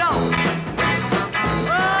 honey don't.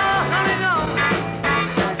 Oh, honey don't.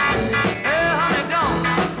 Yeah, honey don't.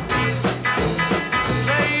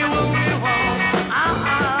 Say you won't, you won't.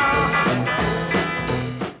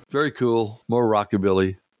 Very cool. More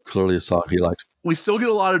rockabilly. Clearly a song he liked. We still get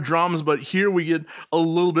a lot of drums, but here we get a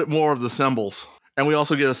little bit more of the cymbals. And we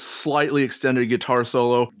also get a slightly extended guitar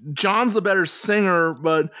solo. John's the better singer,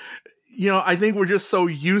 but, I think we're just so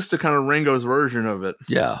used to kind of Ringo's version of it.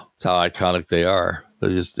 Yeah. It's how iconic they are. They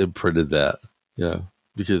just imprinted that. Yeah.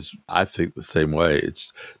 Because I think the same way.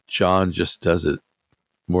 It's John just does it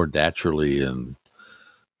more naturally and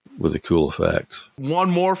with a cool effect.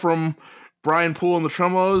 One more from Brian Poole and the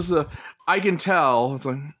Tremeloes. I can tell. It's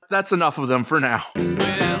like, that's enough of them for now.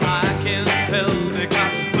 Well, I can tell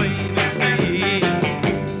because it's plain to see.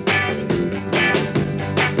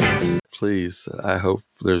 Please, I hope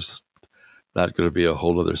there's not going to be a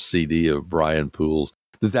whole other CD of Brian Poole's.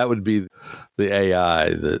 That would be the AI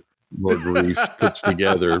that Lord Reith puts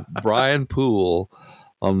together. Brian Poole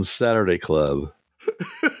on the Saturday Club.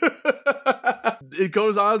 It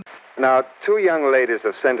goes on. Now, two young ladies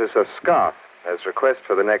have sent us a scarf as request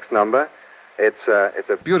for the next number. It's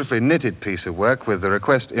a beautifully knitted piece of work with the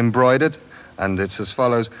request embroidered, and it's as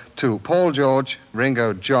follows. To Paul George,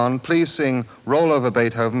 Ringo, John, please sing Roll Over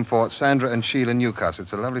Beethoven for Sandra and Sheila Newcastle.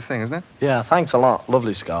 It's a lovely thing, isn't it? Yeah, thanks a lot.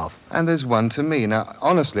 Lovely scarf. And there's one to me. Now,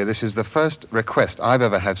 honestly, this is the first request I've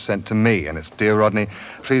ever had sent to me, and it's, Dear Rodney,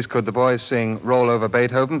 please could the boys sing Roll Over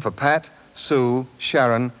Beethoven for Pat, Sue,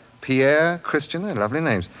 Sharon, Pierre, Christian, they're lovely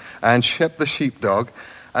names, and Shep the sheepdog,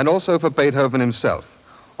 and also for Beethoven himself.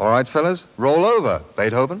 All right, fellas, roll over,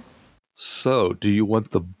 Beethoven. So, do you want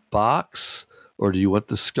the box or do you want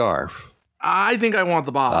the scarf? I think I want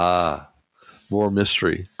the box. More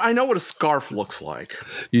mystery. I know what a scarf looks like.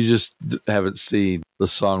 You just haven't seen the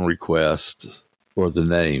song request or the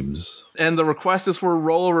names. And the request is for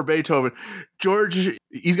Roll Over Beethoven. George,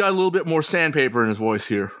 he's got a little bit more sandpaper in his voice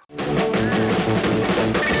here.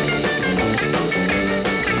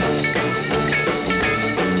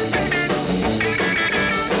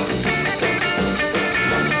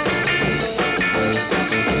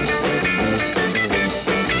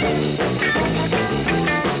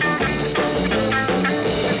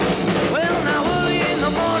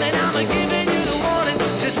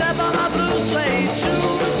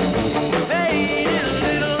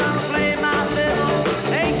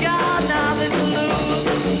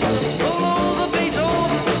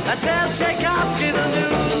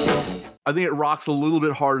 I think it rocks a little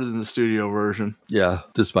bit harder than the studio version. Yeah,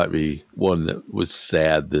 this might be one that was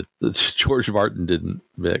sad that George Martin didn't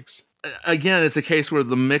mix. Again, it's a case where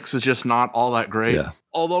the mix is just not all that great. Yeah.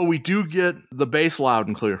 Although we do get the bass loud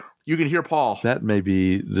and clear. You can hear Paul. That may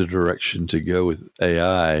be the direction to go with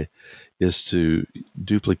AI, is to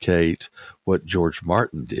duplicate what George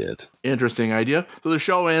Martin did. Interesting idea. So the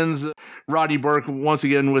show ends. Rodney Burke once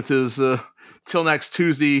again with his Till Next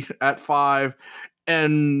Tuesday at 5.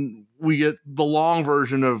 And we get the long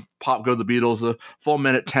version of Pop Go The Beatles, a full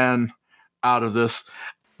minute 10 out of this.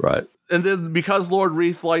 Right. And then because Lord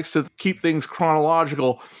Reith likes to keep things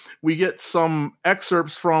chronological, we get some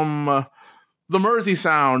excerpts from the Mersey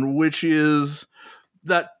Sound, which is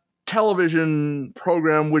that television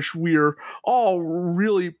program which we're all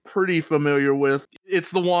really pretty familiar with.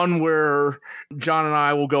 It's the one where John and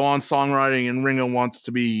I will go on songwriting and Ringo wants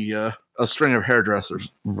to be a string of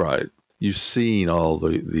hairdressers. Right. You've seen all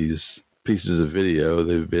these pieces of video.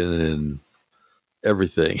 They've been in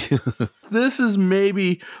everything. This is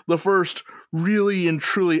maybe the first really and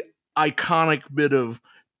truly iconic bit of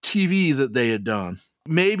TV that they had done.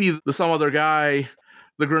 Maybe some other guy,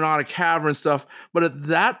 the Granada Cavern stuff, but at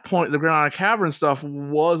that point, the Granada Cavern stuff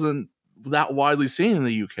wasn't that widely seen in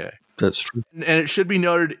the UK. That's true. And it should be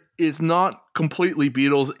noted, it's not completely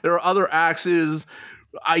Beatles. There are other acts.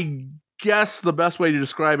 I guess the best way to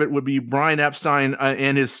describe it would be Brian Epstein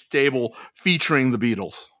and his stable featuring the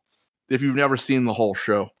Beatles, if you've never seen the whole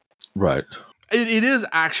show. Right. It is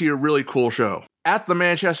actually a really cool show. At the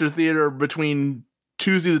Manchester Theatre between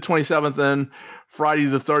Tuesday the 27th and Friday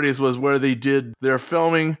the 30th was where they did their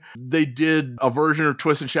filming. They did a version of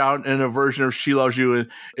Twist and Shout and a version of She Loves You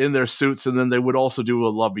in their suits, and then they would also do a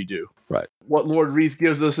Love Me Do. Right. What Lord Reith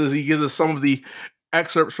gives us is he gives us some of the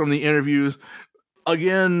excerpts from the interviews.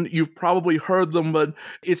 Again, you've probably heard them, but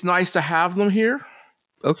it's nice to have them here.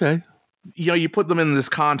 Okay. You know, you put them in this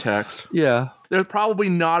context. Yeah. There's probably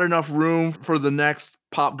not enough room for the next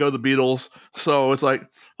Pop Go The Beatles. So it's like,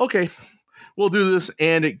 okay, we'll do this.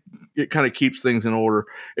 And it kind of keeps things in order.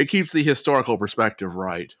 It keeps the historical perspective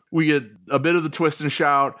right. We get a bit of the Twist and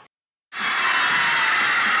Shout.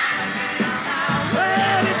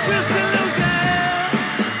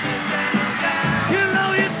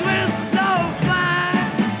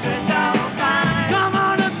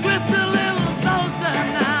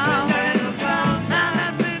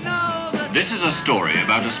 This is a story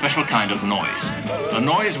about a special kind of noise. A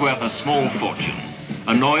noise worth a small fortune.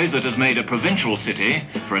 A noise that has made a provincial city,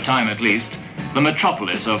 for a time at least, the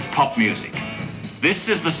metropolis of pop music. This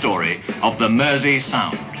is the story of the Mersey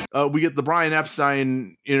Sound. We get the Brian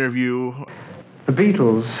Epstein interview. The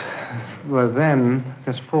Beatles were then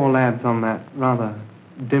just four lads on that rather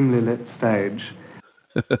dimly lit stage.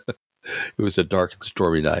 It was a dark and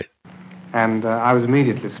stormy night. And I was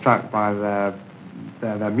immediately struck by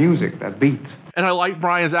their music, their beat. And I like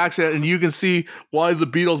Brian's accent, and you can see why the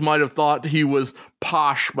Beatles might have thought he was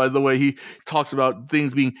posh by the way he talks about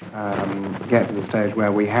things being... Get to the stage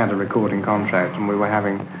where we had a recording contract and we were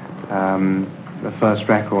having the first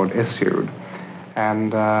record issued.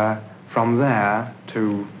 And from there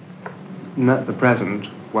to the present,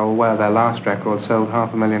 well, where their last record sold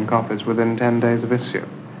 500,000 copies within 10 days of issue.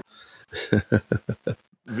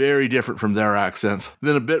 Very different from their accents.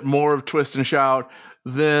 Then a bit more of Twist and Shout.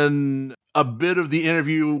 Then a bit of the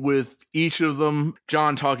interview with each of them.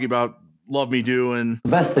 John talking about Love Me Do, and The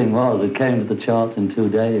best thing was it came to the charts in 2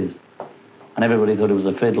 days. And everybody thought it was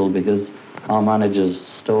a fiddle because our managers'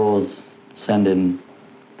 stores send in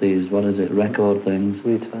these, record things?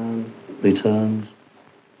 Returns.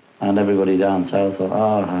 And everybody down south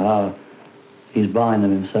thought, he's buying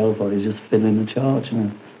them himself or he's just fiddling the charts,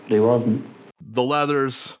 But he wasn't. the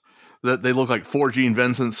leathers, that they look like 4 Gene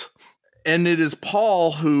Vincents. And it is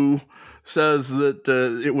Paul who says that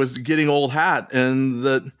it was getting old hat, and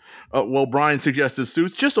that, Brian suggested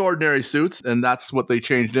suits, just ordinary suits, and that's what they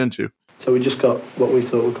changed into. So we just got what we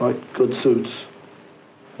thought were quite good suits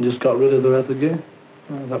and just got rid of the leather gear.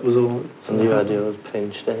 That was all. So the idea was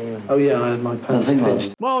pinched anyway. Oh, yeah, I had my pants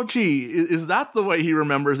pinched. Well, gee, is that the way he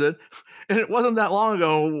remembers it? And it wasn't that long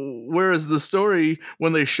ago, whereas the story,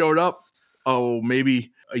 when they showed up,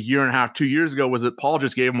 maybe a year and a half, 2 years ago, was that Paul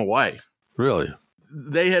just gave them away. Really?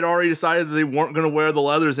 They had already decided that they weren't going to wear the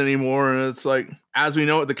leathers anymore, and it's like, as we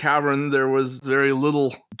know at the Cavern, there was very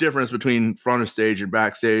little difference between front of stage and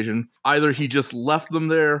backstage, and either he just left them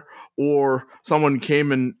there, or someone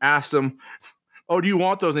came and asked him, "Oh, do you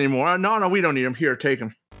want those anymore?" No, we don't need them. Here, take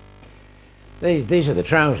them. These are the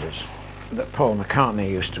trousers that Paul McCartney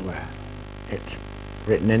used to wear. It's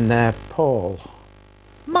written in there, Paul.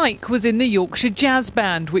 Mike was in the Yorkshire Jazz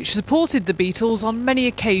Band, which supported the Beatles on many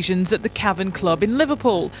occasions at the Cavern Club in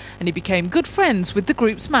Liverpool, and he became good friends with the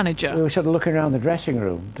group's manager. We were sort of looking around the dressing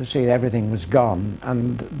room to see everything was gone,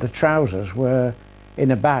 and the trousers were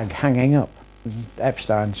in a bag hanging up.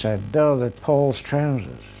 Epstein said, they're Paul's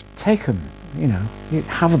trousers. Take them, you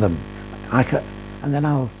have them. And then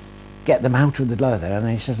I'll get them out of the leather, and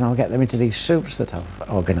he says, I'll get them into these suits that I've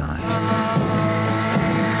organised.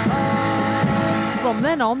 From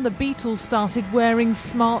then on, the Beatles started wearing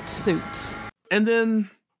smart suits. And then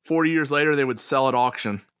 40 years later, they would sell at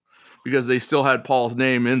auction because they still had Paul's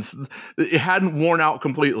name, and it hadn't worn out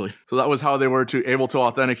completely. So that was how they were able to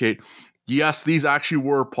authenticate, yes, these actually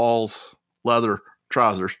were Paul's leather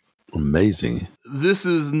trousers. Amazing. This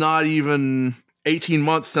is not even 18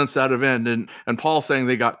 months since that event, and Paul's saying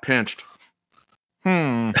they got pinched.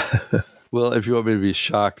 Well, if you want me to be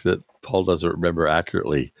shocked that Paul doesn't remember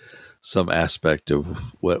accurately some aspect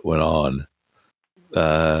of what went on,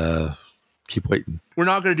 keep waiting. We're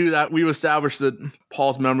not going to do that. We've established that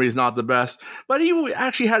Paul's memory is not the best, but he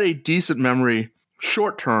actually had a decent memory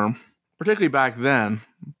short term, particularly back then.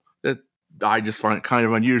 I just find it kind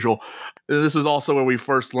of unusual. This was also where we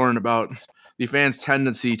first learned about the fans'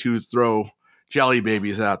 tendency to throw jelly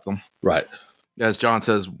babies at them. Right. As John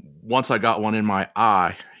says, once I got one in my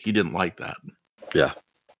eye, he didn't like that. Yeah.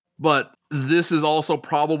 But this is also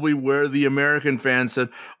probably where the American fans said,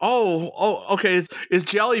 okay, it's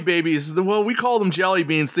jelly babies. Well, we call them jelly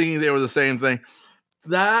beans, thinking they were the same thing.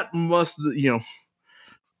 That must,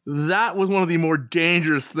 that was one of the more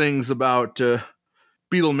dangerous things about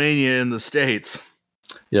Beatlemania in the States.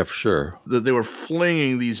 Yeah, for sure. That they were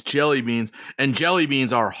flinging these jelly beans, and jelly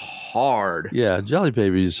beans are hard. Yeah, jelly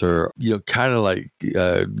babies are, kind of like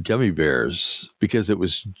gummy bears, because it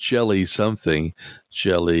was jelly something.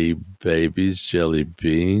 Jelly babies, jelly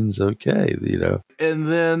beans, okay, And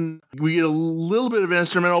then we get a little bit of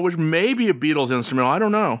instrumental, which may be a Beatles instrumental. I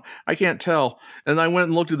don't know. I can't tell. And I went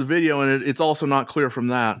and looked at the video, and it's also not clear from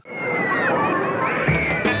that.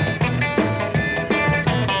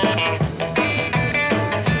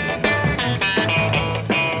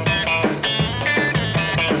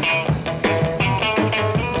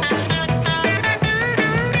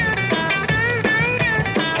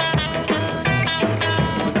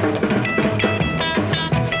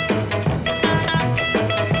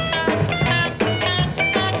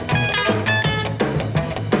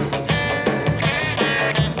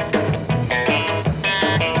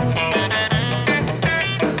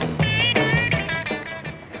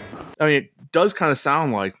 I mean, it does kind of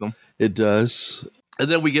sound like them. It does. And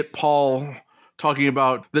then we get Paul talking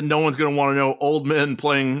about that no one's going to want to know old men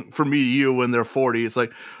playing For Me to You when they're 40. It's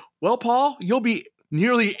like, well, Paul, you'll be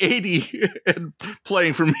nearly 80 and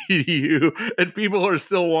playing For Me to You, and people are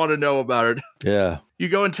still want to know about it. Yeah. You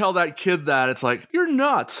go and tell that kid that, it's like, you're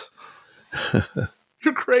nuts.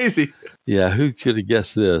 You're crazy. Yeah, who could have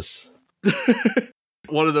guessed this?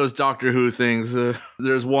 One of those Doctor Who things.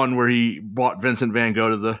 There's one where he brought Vincent van Gogh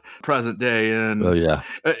to the present day, and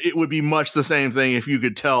it would be much the same thing if you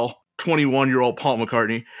could tell 21-year-old Paul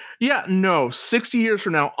McCartney. Yeah, no, 60 years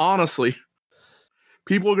from now, honestly,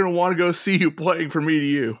 people are going to want to go see you playing For Me to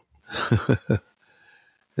You.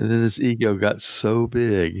 And then his ego got so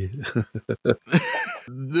big.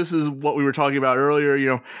 This is what we were talking about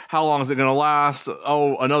earlier. How long is it going to last?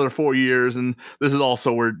 Oh, another 4 years. And this is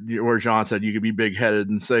also where John said you could be big-headed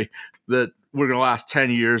and say that we're going to last 10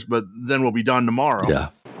 years, but then we'll be done tomorrow. Yeah.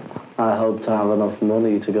 I hope to have enough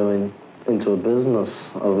money to go into a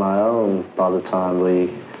business of my own by the time we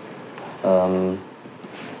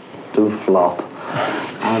do flop.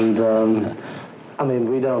 And, I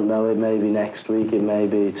mean, we don't know. It may be next week, it may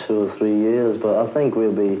be 2 or 3 years, but I think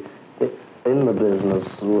we'll be in the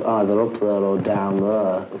business either up there or down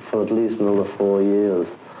there for at least another 4 years.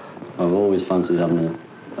 I've always fancied having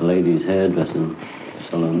a ladies' hairdresser,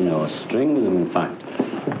 selling, a string of them, in fact,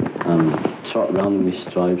 and trot around with my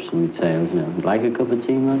stripes and my tails, Like a cup of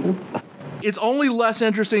tea, madam? It's only less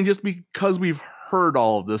interesting just because we've heard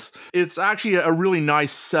all of this. It's actually a really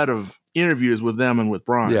nice set of interviews with them and with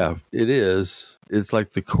Brian. Yeah, it is. It's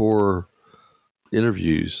like the core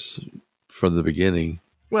interviews from the beginning.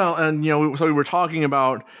 Well, and, so we were talking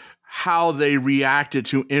about how they reacted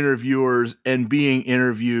to interviewers and being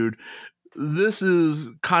interviewed. This is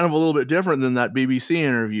kind of a little bit different than that BBC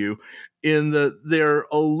interview in that they're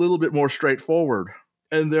a little bit more straightforward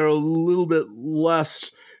and they're a little bit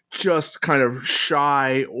less just kind of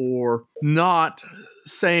shy or not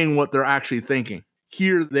saying what they're actually thinking.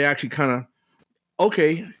 Here, they actually kind of,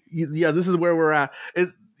 okay, yeah, this is where we're at.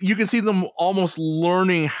 You can see them almost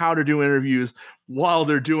learning how to do interviews while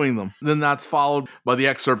they're doing them. Then that's followed by the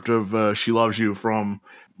excerpt of She Loves You from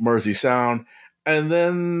Mersey Sound. And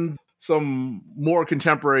then some more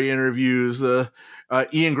contemporary interviews.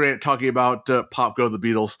 Ian Grant talking about Pop Go The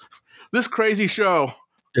Beatles. This crazy show.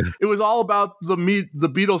 It was all about the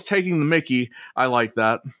Beatles taking the mickey. I like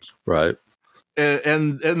that. Right.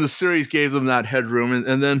 And the series gave them that headroom.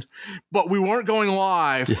 And then, but we weren't going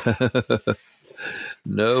live.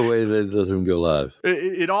 No way they let him go live.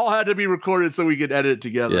 It all had to be recorded so we could edit it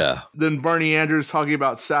together. Yeah. Then Bernie Andrews talking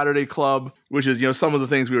about Saturday Club, which is, some of the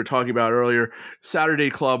things we were talking about earlier. Saturday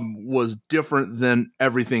Club was different than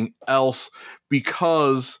everything else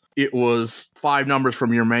because it was 5 numbers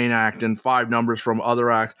from your main act and 5 numbers from other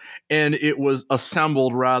acts. And it was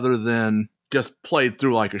assembled rather than just played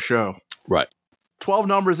through like a show. Right. 12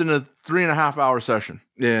 numbers in a 3.5-hour session.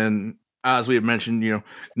 And as we have mentioned,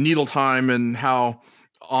 needle time and how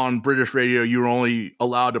on British radio you were only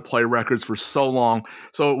allowed to play records for so long.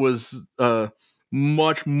 So it was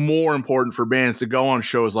much more important for bands to go on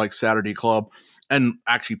shows like Saturday Club and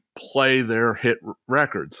actually play their hit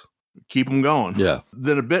records. Keep them going. Yeah.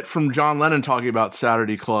 Then a bit from John Lennon talking about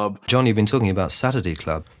Saturday Club. John, you've been talking about Saturday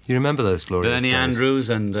Club. You remember those glorious Bernie days? Andrews,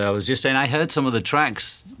 and I was just saying, I heard some of the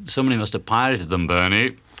tracks. Somebody must have pirated them,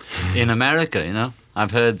 Bernie, in America,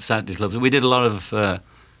 I've heard Saturday Club. We did a lot of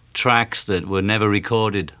tracks that were never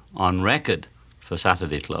recorded on record for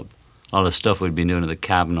Saturday Club. A lot of stuff we'd been doing at the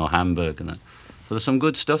Cabin or Hamburg and that. So there's some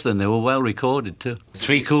good stuff then. They were well recorded too.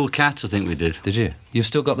 3 Cool Cats, I think we did. Did you? You've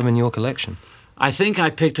still got them in your collection? I think I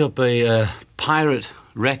picked up a pirate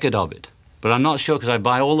record of it. But I'm not sure because I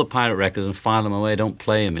buy all the pirate records and file them away. I don't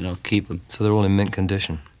play them, keep them. So they're all in mint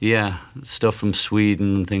condition? Yeah, stuff from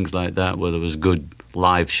Sweden and things like that where there was good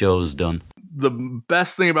live shows done. The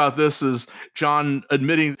best thing about this is John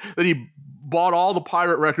admitting that he bought all the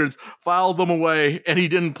pirate records, filed them away, and he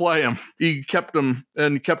didn't play them. He kept them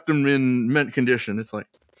in mint condition. It's like,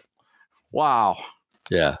 wow.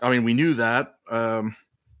 Yeah. I mean, we knew that.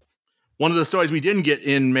 One of the stories we didn't get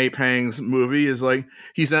in May Pang's movie is like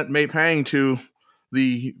he sent May Pang to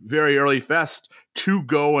the very early fest to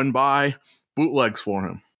go and buy bootlegs for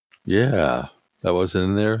him. Yeah. That wasn't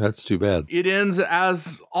in there? That's too bad. It ends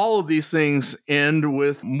as all of these things end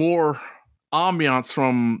with more ambiance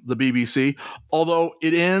from the BBC, although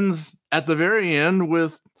it ends at the very end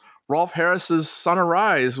with Rolf Harris's Sun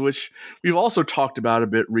Arise, which we've also talked about a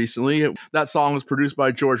bit recently. That song was produced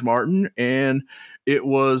by George Martin, and it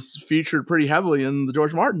was featured pretty heavily in the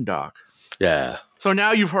George Martin doc. Yeah. So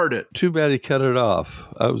now you've heard it. Too bad he cut it off.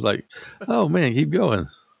 I was like, oh, man, keep going.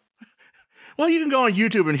 Well, you can go on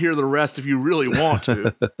YouTube and hear the rest if you really want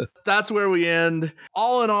to. That's where we end.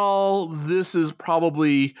 All in all, this is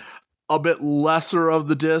probably a bit lesser of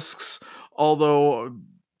the discs, although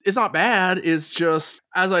it's not bad. It's just,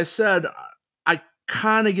 as I said, I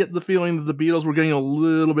kind of get the feeling that the Beatles were getting a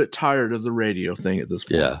little bit tired of the radio thing at this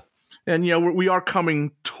point. Yeah. And, we are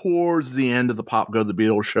coming towards the end of the Pop Go The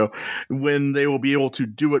Beatles show when they will be able to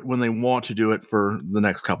do it when they want to do it for the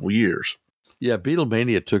next couple years. Yeah,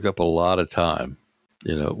 Beatlemania took up a lot of time.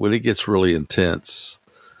 When it gets really intense,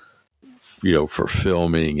 for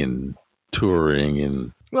filming and touring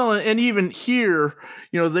and... Well, and even here,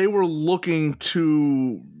 they were looking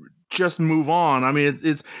to just move on. I mean,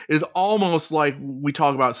 it's almost like we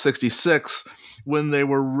talk about 66 when they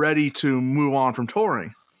were ready to move on from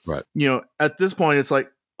touring. Right. You know, at this point, it's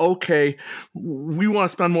like, okay, we want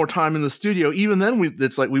to spend more time in the studio. Even then,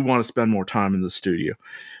 it's like we want to spend more time in the studio.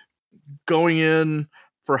 Going in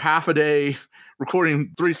for half a day,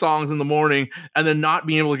 recording 3 songs in the morning, and then not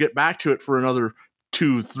being able to get back to it for another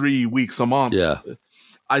 2-3 weeks a month. Yeah.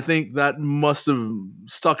 I think that must have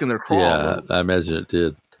stuck in their craw. Yeah, I imagine it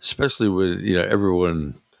did. Especially when, you know,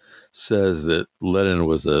 everyone says that Lennon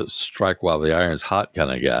was a strike while the iron's hot kind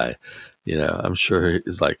of guy. You know, I'm sure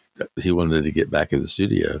it's like he wanted to get back in the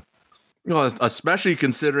studio. You know, especially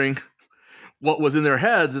considering what was in their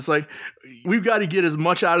heads. It's like, we've got to get as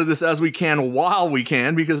much out of this as we can while we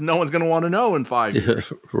can, because no one's going to want to know in 5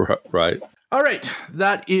 years. Right. All right.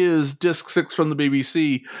 That is Disc 6 from the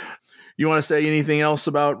BBC. You want to say anything else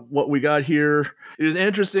about what we got here? It is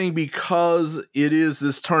interesting because it is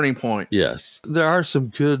this turning point. Yes. There are some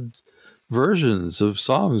good versions of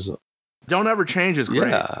songs. Don't Ever Change is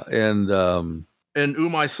great. Yeah. And Ooh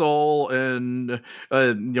My Soul, and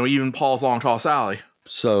you know, even Paul's Long Tall Sally.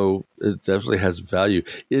 So it definitely has value.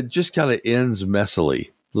 It just kind of ends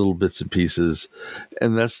messily, little bits and pieces.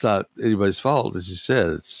 And that's not anybody's fault, as you said.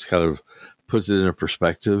 It's kind of puts it in a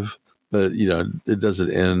perspective. But, you know, it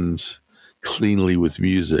doesn't end cleanly with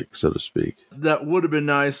music, so to speak. That would have been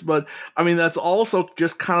nice. But, I mean, that's also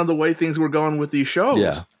just kind of the way things were going with these shows.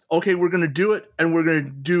 Yeah. Okay, we're going to do it, and we're going to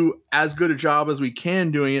do as good a job as we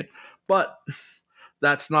can doing it. But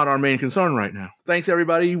that's not our main concern right now. Thanks,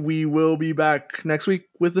 everybody. We will be back next week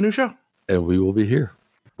with the new show. And we will be here.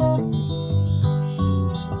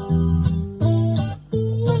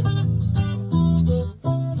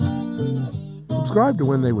 Subscribe to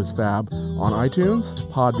When They Was Fab on iTunes,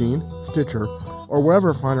 Podbean, Stitcher, or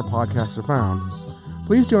wherever finer podcasts are found.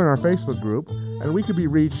 Please join our Facebook group, and we could be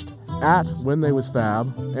reached at When They Was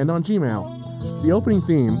Fab and on Gmail. The opening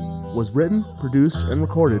theme was written, produced, and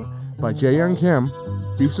recorded by Jae Young Kim,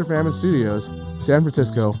 Feast or Famine Studios, San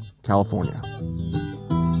Francisco, California.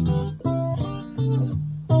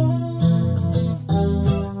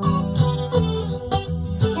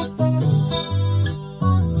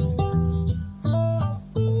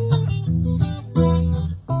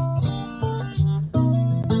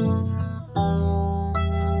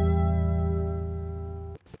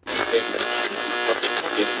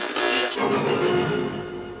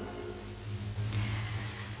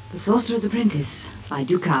 The Sorcerer's Apprentice by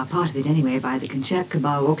Dukas, part of it anyway, by the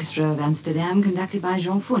Concertgebouw Orchestra of Amsterdam, conducted by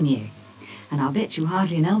Jean Fournier. And I'll bet you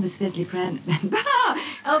hardly an Elvis Presley fan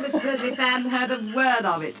heard a word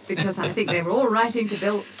of it, because I think they were all writing to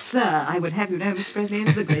Bill, "Sir, I would have you know Mr. Presley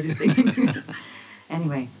is the greatest thing in music."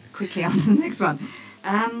 Anyway, quickly on to the next one.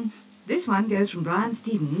 This one goes from Brian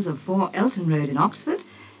Stevens of 4 Elton Road in Oxford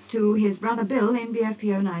to his brother Bill in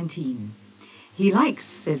BFPO 19. He likes,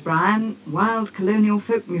 says Brian, wild colonial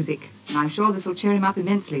folk music, and I'm sure this will cheer him up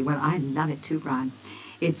immensely. Well, I love it too, Brian.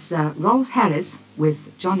 It's Rolf Harris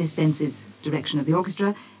with Johnny Spence's direction of the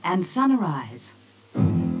orchestra and Sunrise.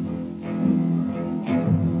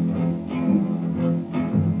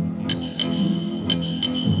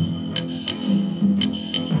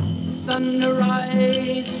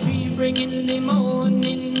 Sunrise, she bringing the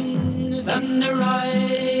morning.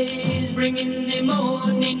 Sunrise, bringing the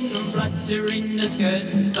morning. Fluttering the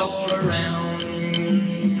skirts all around.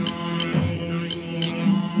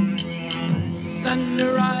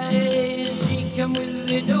 Sunrise, she come with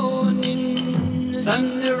the dawning.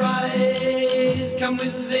 Sunrise, come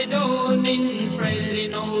with the dawning.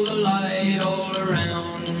 Spreading all the light all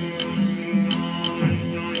around.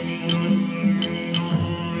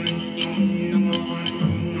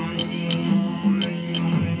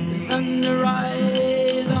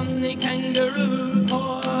 Sunrise on the kangaroo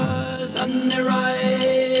paw,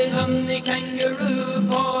 sunrise on the kangaroo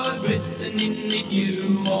paw, glistening the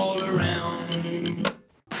dew all around.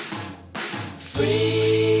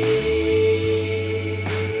 Free.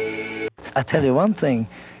 I tell you one thing,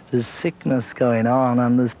 there's sickness going on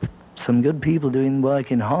and there's some good people doing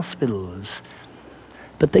work in hospitals,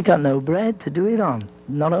 but they got no bread to do it on.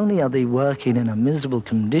 Not only are they working in a miserable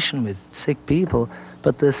condition with sick people,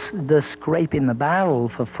 but they're scraping the barrel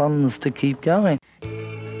for funds to keep going.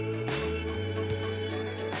 Turned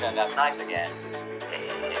up nice again.